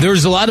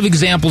 There's a lot of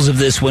examples of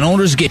this. When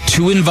owners get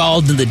too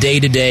involved in the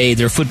day-to-day,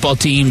 their football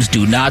teams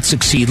do not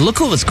succeed.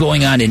 Look at what's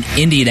going on in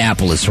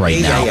Indianapolis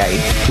right now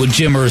with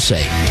Jim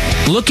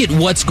Irsay. Look at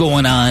what's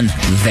going on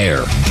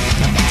there.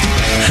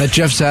 That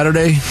Jeff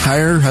Saturday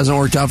hire hasn't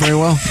worked out very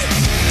well.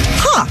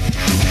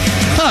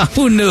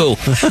 Who knew?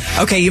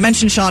 Okay, you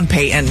mentioned Sean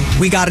Payton.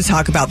 We got to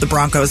talk about the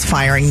Broncos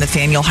firing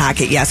Nathaniel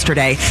Hackett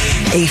yesterday.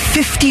 A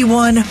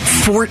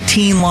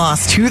 51-14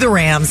 loss to the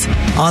Rams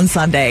on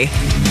Sunday.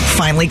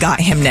 Finally got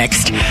him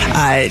nixed.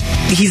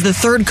 He's the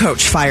third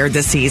coach fired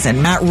this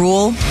season. Matt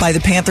Rule by the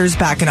Panthers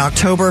back in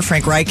October,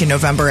 Frank Reich in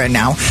November, and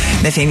now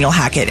Nathaniel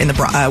Hackett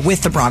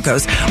with the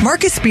Broncos.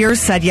 Marcus Spears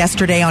said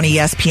yesterday on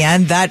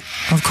ESPN that,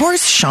 of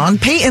course, Sean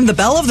Payton, the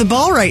belle of the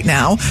ball right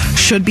now,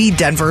 should be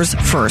Denver's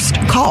first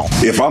call.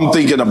 If I'm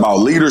thinking about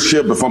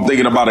leadership, if I'm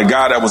thinking about a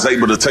guy that was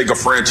able to take a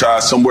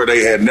franchise somewhere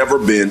they had never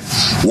been,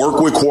 work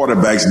with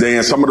quarterbacks,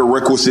 Dan, some of the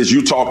requisites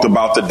you talked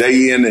about, the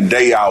day in and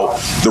day out,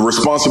 the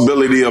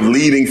responsibility of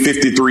leading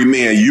 53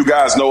 men. You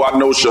guys know I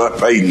know Sean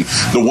Payton.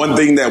 The one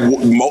thing that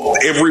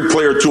every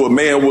player to a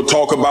man will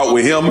talk about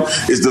with him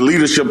is the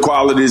leadership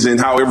qualities and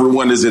how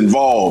everyone is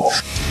involved.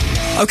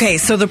 Okay,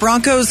 so the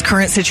Broncos'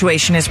 current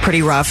situation is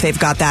pretty rough. They've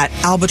got that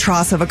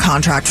albatross of a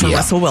contract for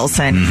Russell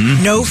Wilson.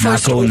 Mm-hmm. No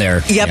first, not going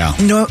there. Yep.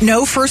 Yeah.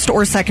 No first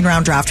or second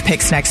round draft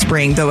picks next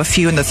spring, though a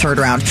few in the third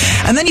round.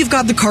 And then you've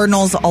got the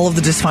Cardinals, all of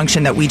the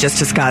dysfunction that we just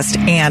discussed,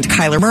 and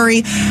Kyler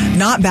Murray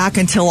not back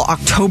until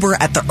October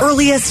at the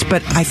earliest,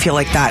 but I feel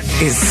like that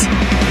is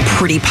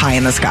pretty pie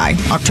in the sky.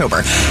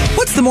 October.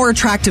 What's the more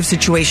attractive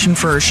situation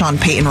for Sean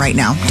Payton right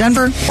now?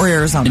 Denver or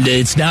Arizona?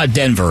 It's not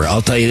Denver.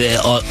 I'll tell you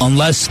that,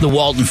 unless the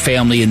Walton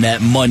family and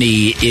that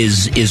money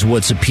is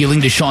what's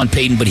appealing to Sean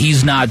Payton, but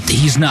he's not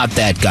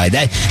that guy.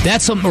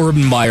 That's something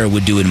Urban Meyer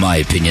would do, in my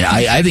opinion.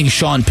 I think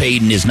Sean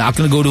Payton is not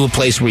going to go to a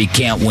place where he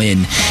can't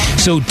win.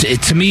 So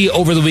to me,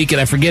 over the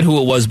weekend, I forget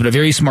who it was, but a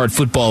very smart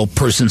football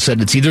person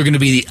said it's either going to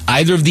be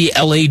either of the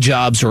LA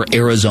jobs or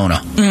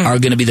Arizona are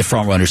going to be the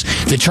front runners.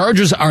 The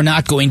Chargers are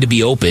not going to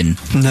be open.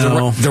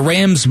 No. The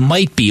Rams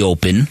might be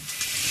open,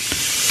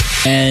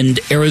 and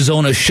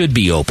Arizona should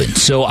be open.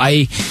 So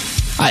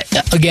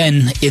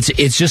again,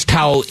 it's just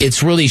how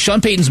it's really.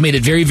 Sean Payton's made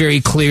it very,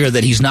 very clear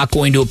that he's not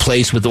going to a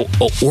place with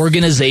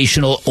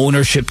organizational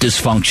ownership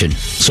dysfunction.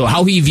 So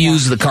how he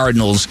views the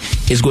Cardinals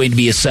is going to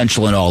be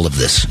essential in all of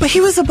this. But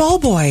he was a ball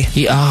boy.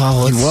 He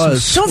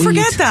was. Don't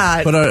forget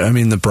that. But I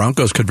mean, the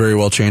Broncos could very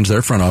well change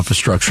their front office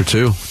structure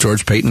too.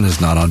 George Payton is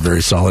not on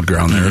very solid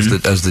ground there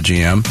as the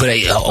GM. But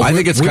I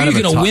think it's kind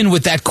of going to win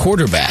with that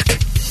quarterback.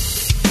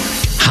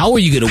 How are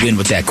you going to win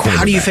with that quarterback?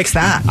 How do you fix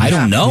that? I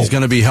don't know. He's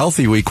going to be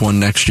healthy week 1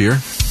 next year.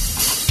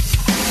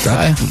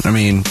 I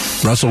mean,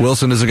 Russell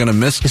Wilson isn't going to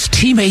miss. His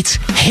teammates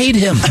hate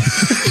him.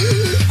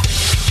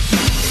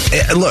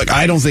 Look,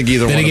 I don't think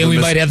either one. Then again, we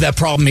might have that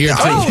problem here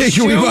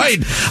too. We might.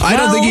 I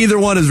don't think either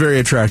one is very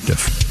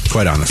attractive,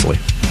 quite honestly.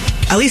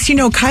 At least you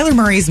know Kyler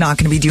Murray's not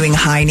going to be doing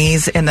high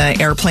knees in the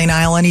airplane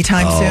aisle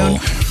anytime soon.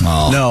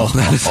 No.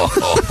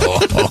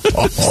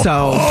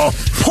 So,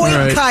 point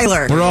right.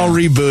 Kyler. We're all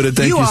rebooted.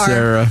 Thank you,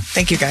 Sarah.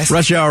 Thank you, guys.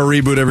 Rush Hour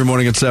Reboot every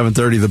morning at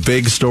 7:30. The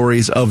big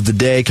stories of the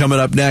day. Coming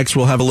up next,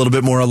 we'll have a little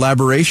bit more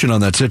elaboration on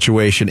that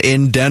situation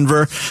in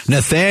Denver.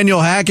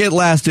 Nathaniel Hackett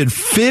lasted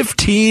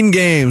 15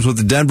 games with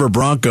the Denver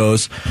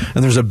Broncos,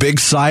 and there's a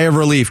big sigh of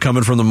relief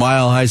coming from the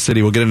Mile High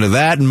City. We'll get into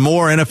that and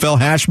more NFL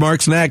hash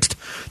marks next.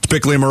 It's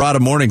Bickley&Marotta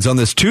mornings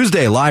on this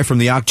Tuesday, live from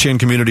the Ak-Chin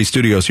Community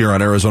Studios here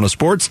on Arizona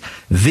Sports,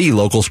 the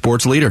local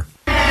sports leader.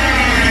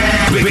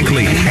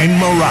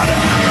 Bickley&Marotta.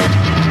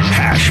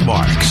 Hash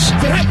marks.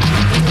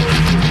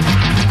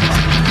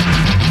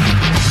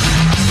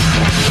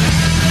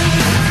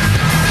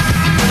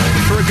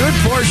 For a good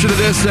portion of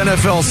this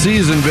NFL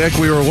season, Vic,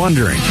 we were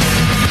wondering,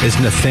 is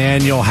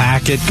Nathaniel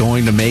Hackett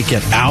going to make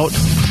it out?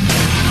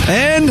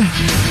 And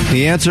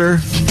the answer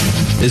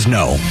is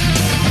no.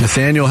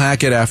 Nathaniel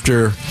Hackett,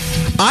 after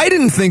I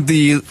didn't think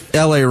the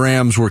LA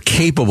Rams were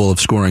capable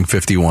of scoring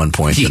 51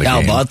 points in a game.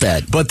 How about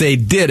that? But they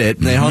did it.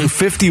 They hung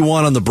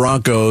 51 on the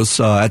Broncos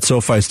at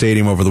SoFi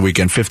Stadium over the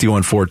weekend,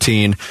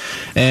 51-14.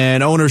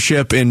 And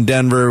ownership in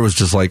Denver was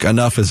just like,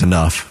 enough is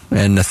enough.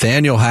 And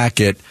Nathaniel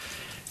Hackett,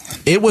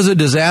 it was a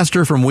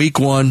disaster from week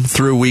 1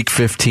 through week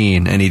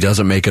 15, and he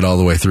doesn't make it all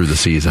the way through the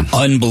season.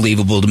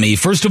 Unbelievable to me.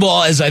 First of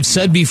all, as I've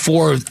said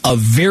before, a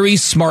very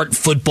smart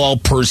football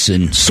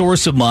person,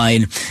 source of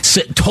mine,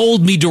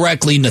 told me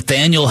directly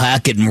Nathaniel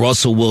Hackett and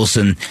Russell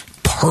Wilson,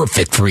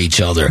 perfect for each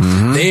other.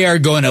 They are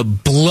going to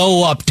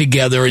blow up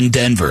together in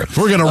Denver.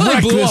 We're going to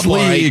wreck this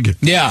league. Right.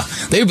 Yeah,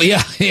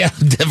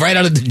 right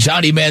out of the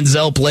Johnny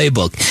Manziel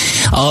playbook.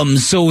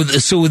 So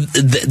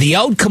the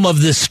outcome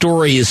of this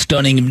story is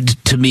stunning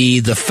to me.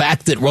 The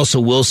fact that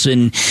Russell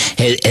Wilson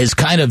has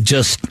kind of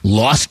just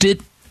lost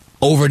it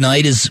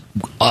overnight is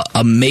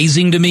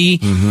amazing to me,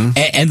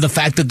 and the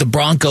fact that the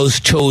Broncos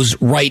chose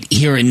right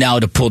here and now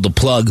to pull the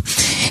plug.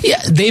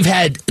 Yeah,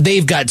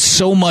 they've got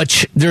so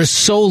much. There's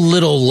so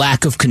little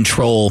lack of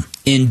control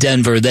in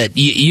Denver that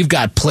you've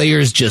got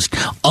players just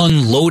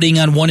unloading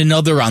on one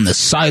another on the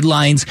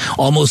sidelines,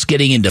 almost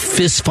getting into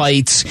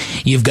fistfights.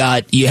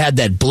 You had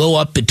that blow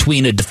up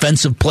between a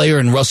defensive player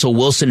and Russell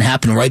Wilson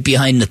happen right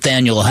behind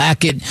Nathaniel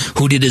Hackett,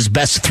 who did his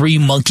best Three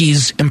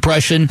Monkeys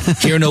impression.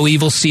 Hear no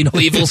evil, see no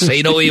evil,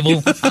 say no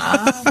evil.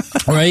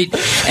 Right?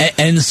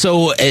 And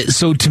so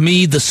to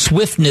me, the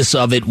swiftness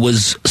of it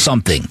was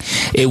something.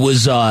 It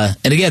was, and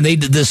again,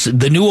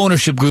 the new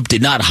ownership group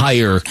did not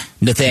hire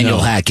Nathaniel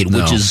Hackett,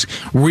 which is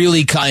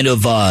really kind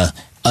of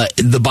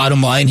the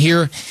bottom line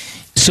here.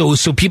 So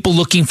people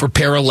looking for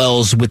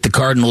parallels with the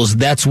Cardinals,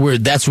 that's where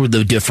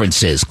the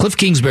difference is. Cliff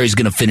Kingsbury's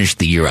going to finish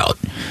the year out.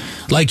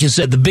 Like you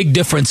said, the big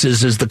difference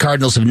is the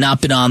Cardinals have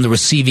not been on the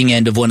receiving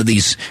end of one of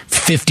these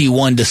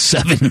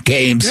 51-7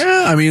 games.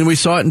 Yeah, I mean, we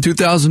saw it in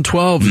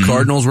 2012. The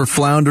Cardinals were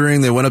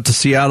floundering. They went up to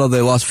Seattle.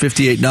 They lost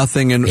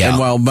 58-0. And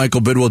while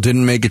Michael Bidwell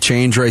didn't make a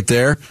change right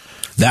there,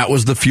 that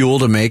was the fuel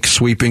to make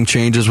sweeping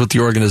changes with the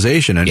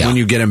organization. And when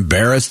you get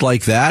embarrassed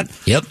like that,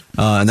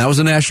 and that was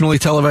a nationally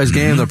televised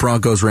game, the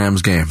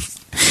Broncos-Rams game.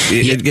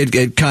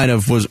 It kind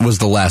of was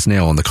the last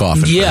nail in the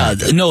coffin. Yeah,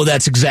 no,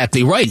 that's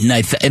exactly right.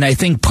 And I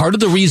think part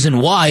of the reason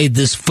why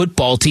this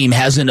football team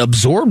hasn't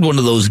absorbed one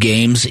of those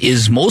games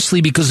is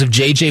mostly because of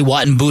J.J.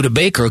 Watt and Budda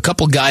Baker, a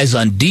couple guys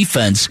on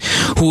defense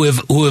who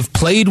have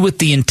played with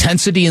the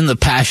intensity and the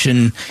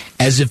passion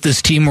as if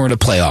this team were in a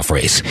playoff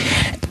race.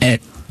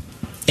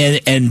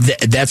 And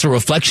that's a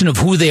reflection of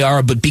who they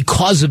are. But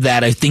because of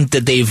that, I think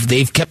that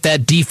they've kept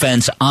that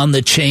defense on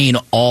the chain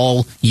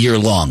all year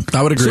long.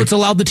 I would agree. So it's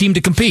allowed the team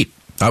to compete.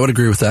 I would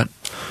agree with that.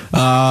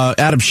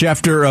 Adam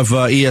Schefter of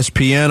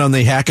ESPN on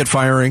the Hackett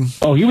firing.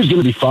 Oh, he was going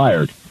to be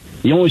fired.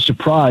 The only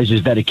surprise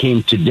is that it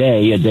came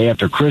today, a day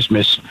after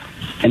Christmas,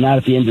 and not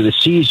at the end of the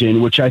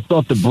season, which I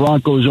thought the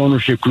Broncos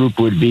ownership group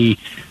would be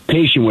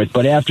patient with.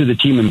 But after the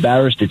team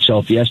embarrassed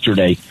itself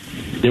yesterday,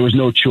 there was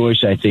no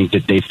choice, I think,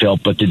 that they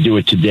felt but to do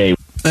it today.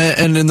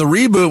 And in the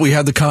reboot, we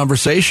had the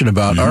conversation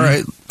about, all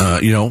right,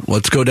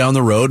 let's go down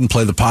the road and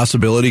play the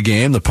possibility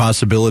game. The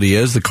possibility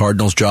is the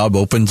Cardinals' job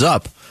opens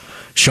up.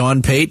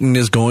 Sean Payton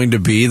is going to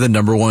be the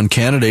number one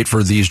candidate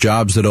for these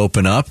jobs that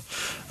open up.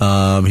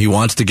 He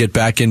wants to get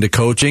back into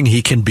coaching.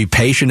 He can be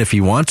patient if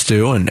he wants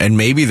to, and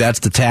maybe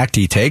that's the tact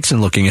he takes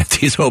in looking at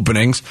these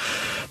openings.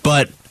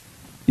 But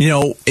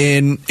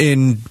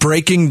in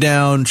breaking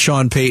down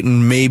Sean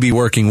Payton maybe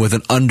working with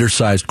an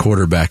undersized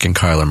quarterback in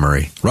Kyler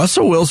Murray,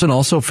 Russell Wilson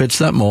also fits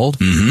that mold.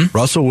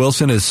 Russell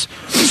Wilson is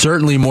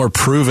certainly more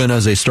proven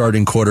as a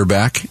starting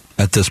quarterback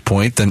at this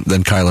point than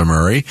Kyler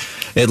Murray.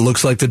 It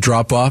looks like the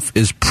drop-off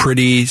is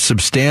pretty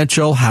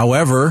substantial.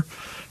 However,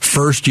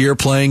 first year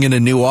playing in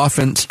a new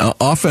offense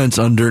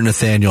under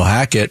Nathaniel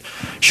Hackett,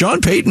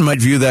 Sean Payton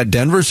might view that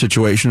Denver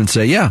situation and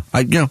say, "Yeah,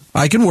 I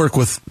can work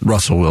with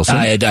Russell Wilson."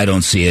 I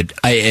don't see it.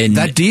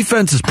 That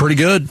defense is pretty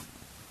good,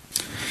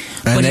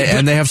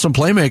 and they have some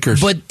playmakers.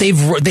 But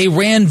they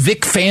ran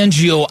Vic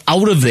Fangio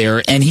out of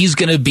there, and he's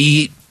going to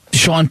be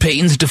Sean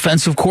Payton's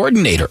defensive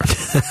coordinator.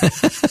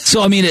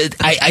 So, I mean,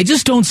 I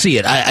just don't see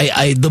it.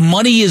 The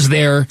money is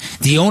there.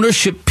 The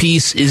ownership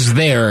piece is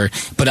there.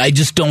 But I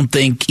just don't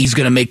think he's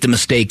going to make the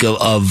mistake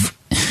of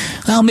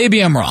well,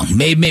 maybe I'm wrong.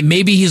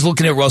 Maybe he's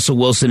looking at Russell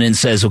Wilson and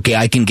says, okay,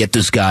 I can get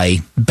this guy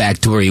back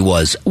to where he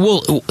was.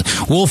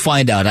 We'll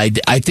find out. I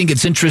think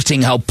it's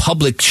interesting how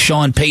public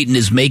Sean Payton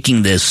is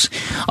making this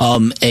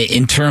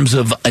in terms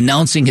of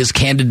announcing his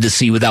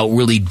candidacy without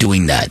really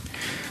doing that.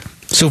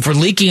 So for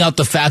leaking out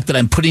the fact that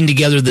I'm putting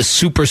together this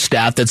super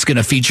staff that's going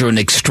to feature an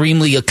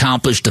extremely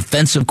accomplished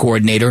defensive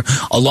coordinator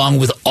along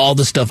with all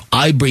the stuff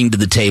I bring to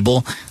the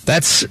table,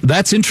 that's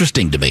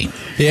interesting to me.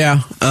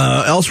 Yeah.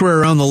 Elsewhere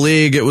around the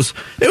league, it was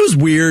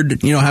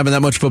weird, having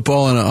that much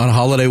football on a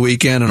holiday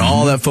weekend and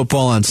all that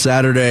football on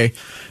Saturday.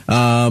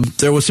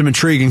 There was some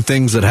intriguing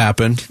things that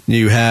happened.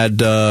 You had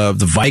the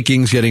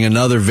Vikings getting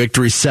another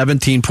victory,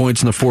 17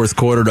 points in the fourth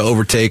quarter to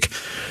overtake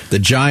the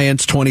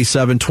Giants,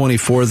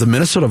 27-24. The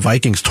Minnesota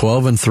Vikings,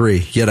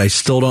 12-3. Yet I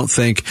still don't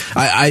think.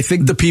 I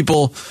think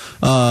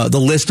the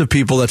list of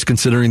people that's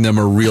considering them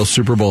a real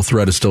Super Bowl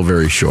threat is still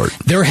very short.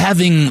 They're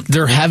having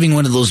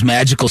one of those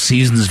magical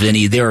seasons,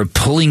 Vinny. They are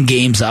pulling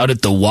games out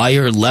at the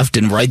wire, left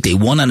and right. They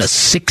won on a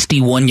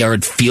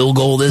 61-yard field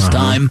goal this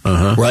time,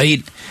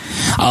 right?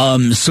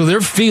 So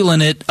they're feeling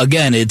it.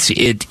 Again, it's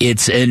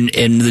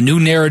and the new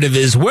narrative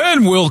is,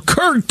 when will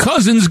Kirk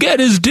Cousins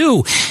get his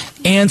due?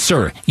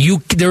 Answer: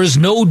 there is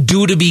no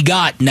due to be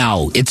got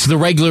now. It's the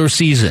regular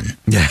season.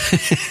 Yeah.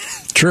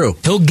 True.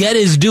 He'll get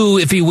his due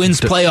if he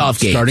wins playoff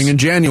games. Starting in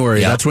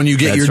January. Yep. That's when you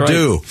get your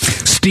due.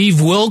 Steve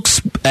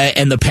Wilkes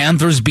and the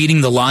Panthers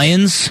beating the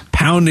Lions.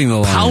 Pounding the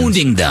Lions.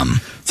 Pounding them.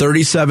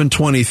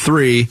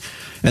 37-23.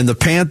 And the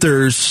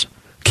Panthers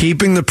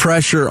keeping the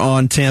pressure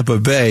on Tampa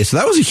Bay. So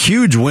that was a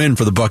huge win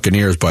for the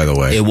Buccaneers, by the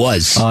way. It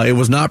was. It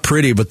was not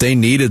pretty, but they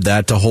needed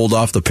that to hold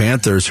off the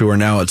Panthers, who are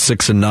now at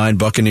 6-9,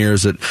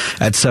 Buccaneers at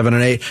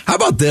 7-8. How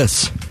about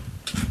this?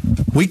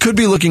 We could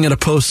be looking at a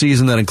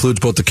postseason that includes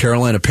both the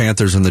Carolina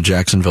Panthers and the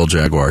Jacksonville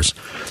Jaguars.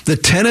 The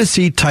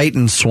Tennessee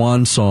Titans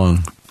swan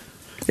song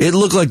It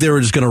looked like they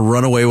were just going to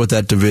run away with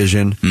that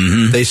division.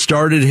 Mm-hmm. They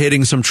started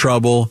hitting some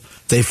trouble.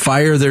 They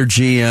fire their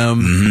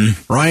GM.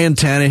 Mm-hmm. Ryan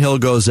Tannehill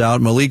goes out.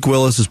 Malik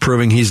Willis is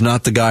proving he's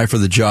not the guy for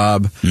the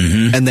job.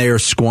 Mm-hmm. And they are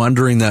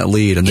squandering that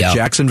lead. And the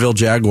Jacksonville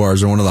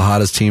Jaguars are one of the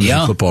hottest teams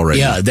in football right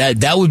now. Yeah,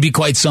 that would be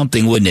quite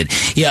something, wouldn't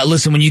it? Yeah,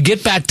 listen, when you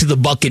get back to the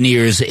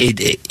Buccaneers,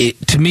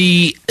 to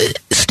me,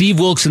 Steve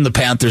Wilkes and the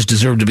Panthers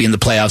deserve to be in the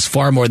playoffs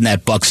far more than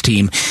that Bucs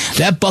team.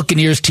 That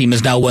Buccaneers team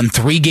has now won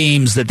 3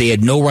 games that they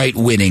had no right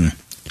winning,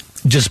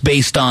 just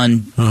based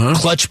on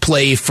clutch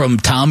play from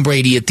Tom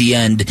Brady at the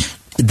end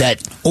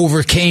that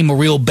overcame a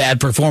real bad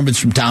performance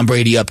from Tom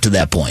Brady up to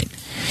that point.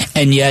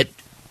 And yet,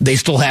 they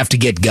still have to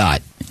get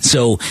got.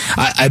 So,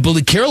 I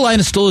believe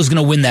Carolina still is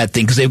going to win that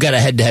thing because they've got a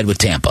head-to-head with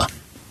Tampa.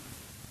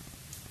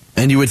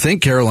 And you would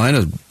think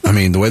Carolina, I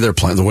mean, the way they're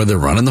playing, the way they're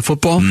running the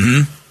football,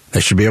 they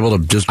should be able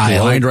to just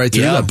blind right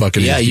through that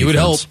Buccaneers. Yeah, you would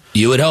hope.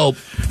 You would hope.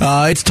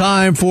 It's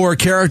time for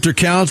Character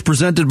Counts,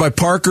 presented by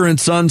Parker &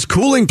 Sons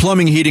Cooling,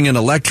 Plumbing, Heating, and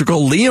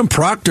Electrical. Liam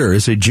Proctor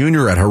is a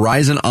junior at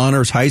Horizon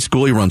Honors High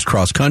School. He runs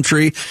cross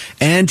country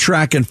and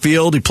track and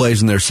field. He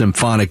plays in their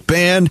symphonic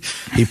band.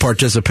 He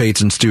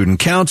participates in student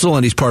council,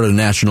 and he's part of the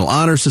National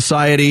Honor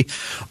Society,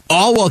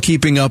 all while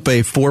keeping up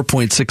a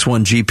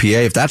 4.61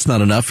 GPA. If that's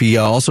not enough, he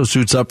also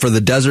suits up for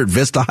the Desert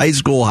Vista High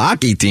School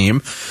hockey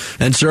team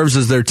and serves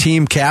as their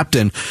team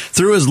captain.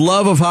 Through his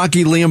love of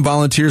hockey, Liam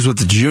volunteers with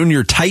the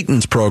Junior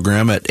Titans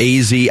program at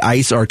AZ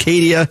Ice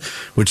Arcadia,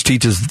 which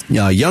teaches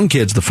young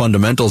kids the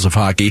fundamentals of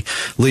hockey.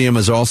 Liam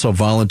has also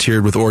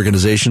volunteered with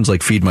organizations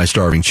like Feed My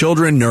Starving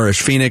Children,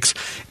 Nourish Phoenix,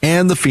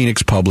 and the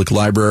Phoenix Public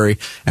Library.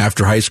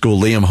 After high school,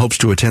 Liam hopes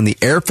to attend the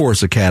Air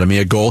Force Academy,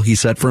 a goal he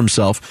set for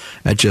himself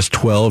at just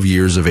 12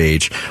 years of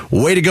age.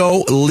 Way to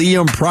go,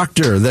 Liam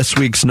Proctor, this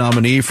week's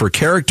nominee for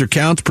Character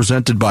Counts,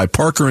 presented by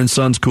Parker &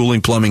 Sons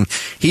Cooling, Plumbing,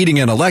 Heating,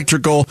 and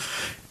Electrical,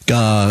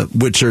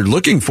 which are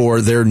looking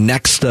for their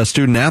next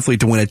student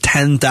athlete to win a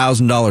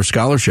 $10,000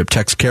 scholarship.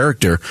 Text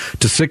character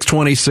to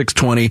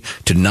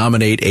 620-620 to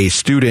nominate a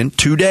student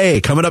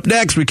today. Coming up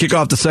next, we kick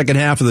off the second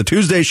half of the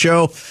Tuesday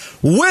show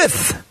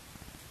with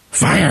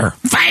Fire!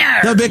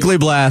 The Bickley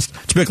Blast.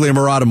 It's Bickley and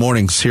Marotta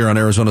mornings here on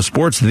Arizona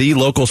Sports, the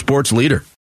local sports leader.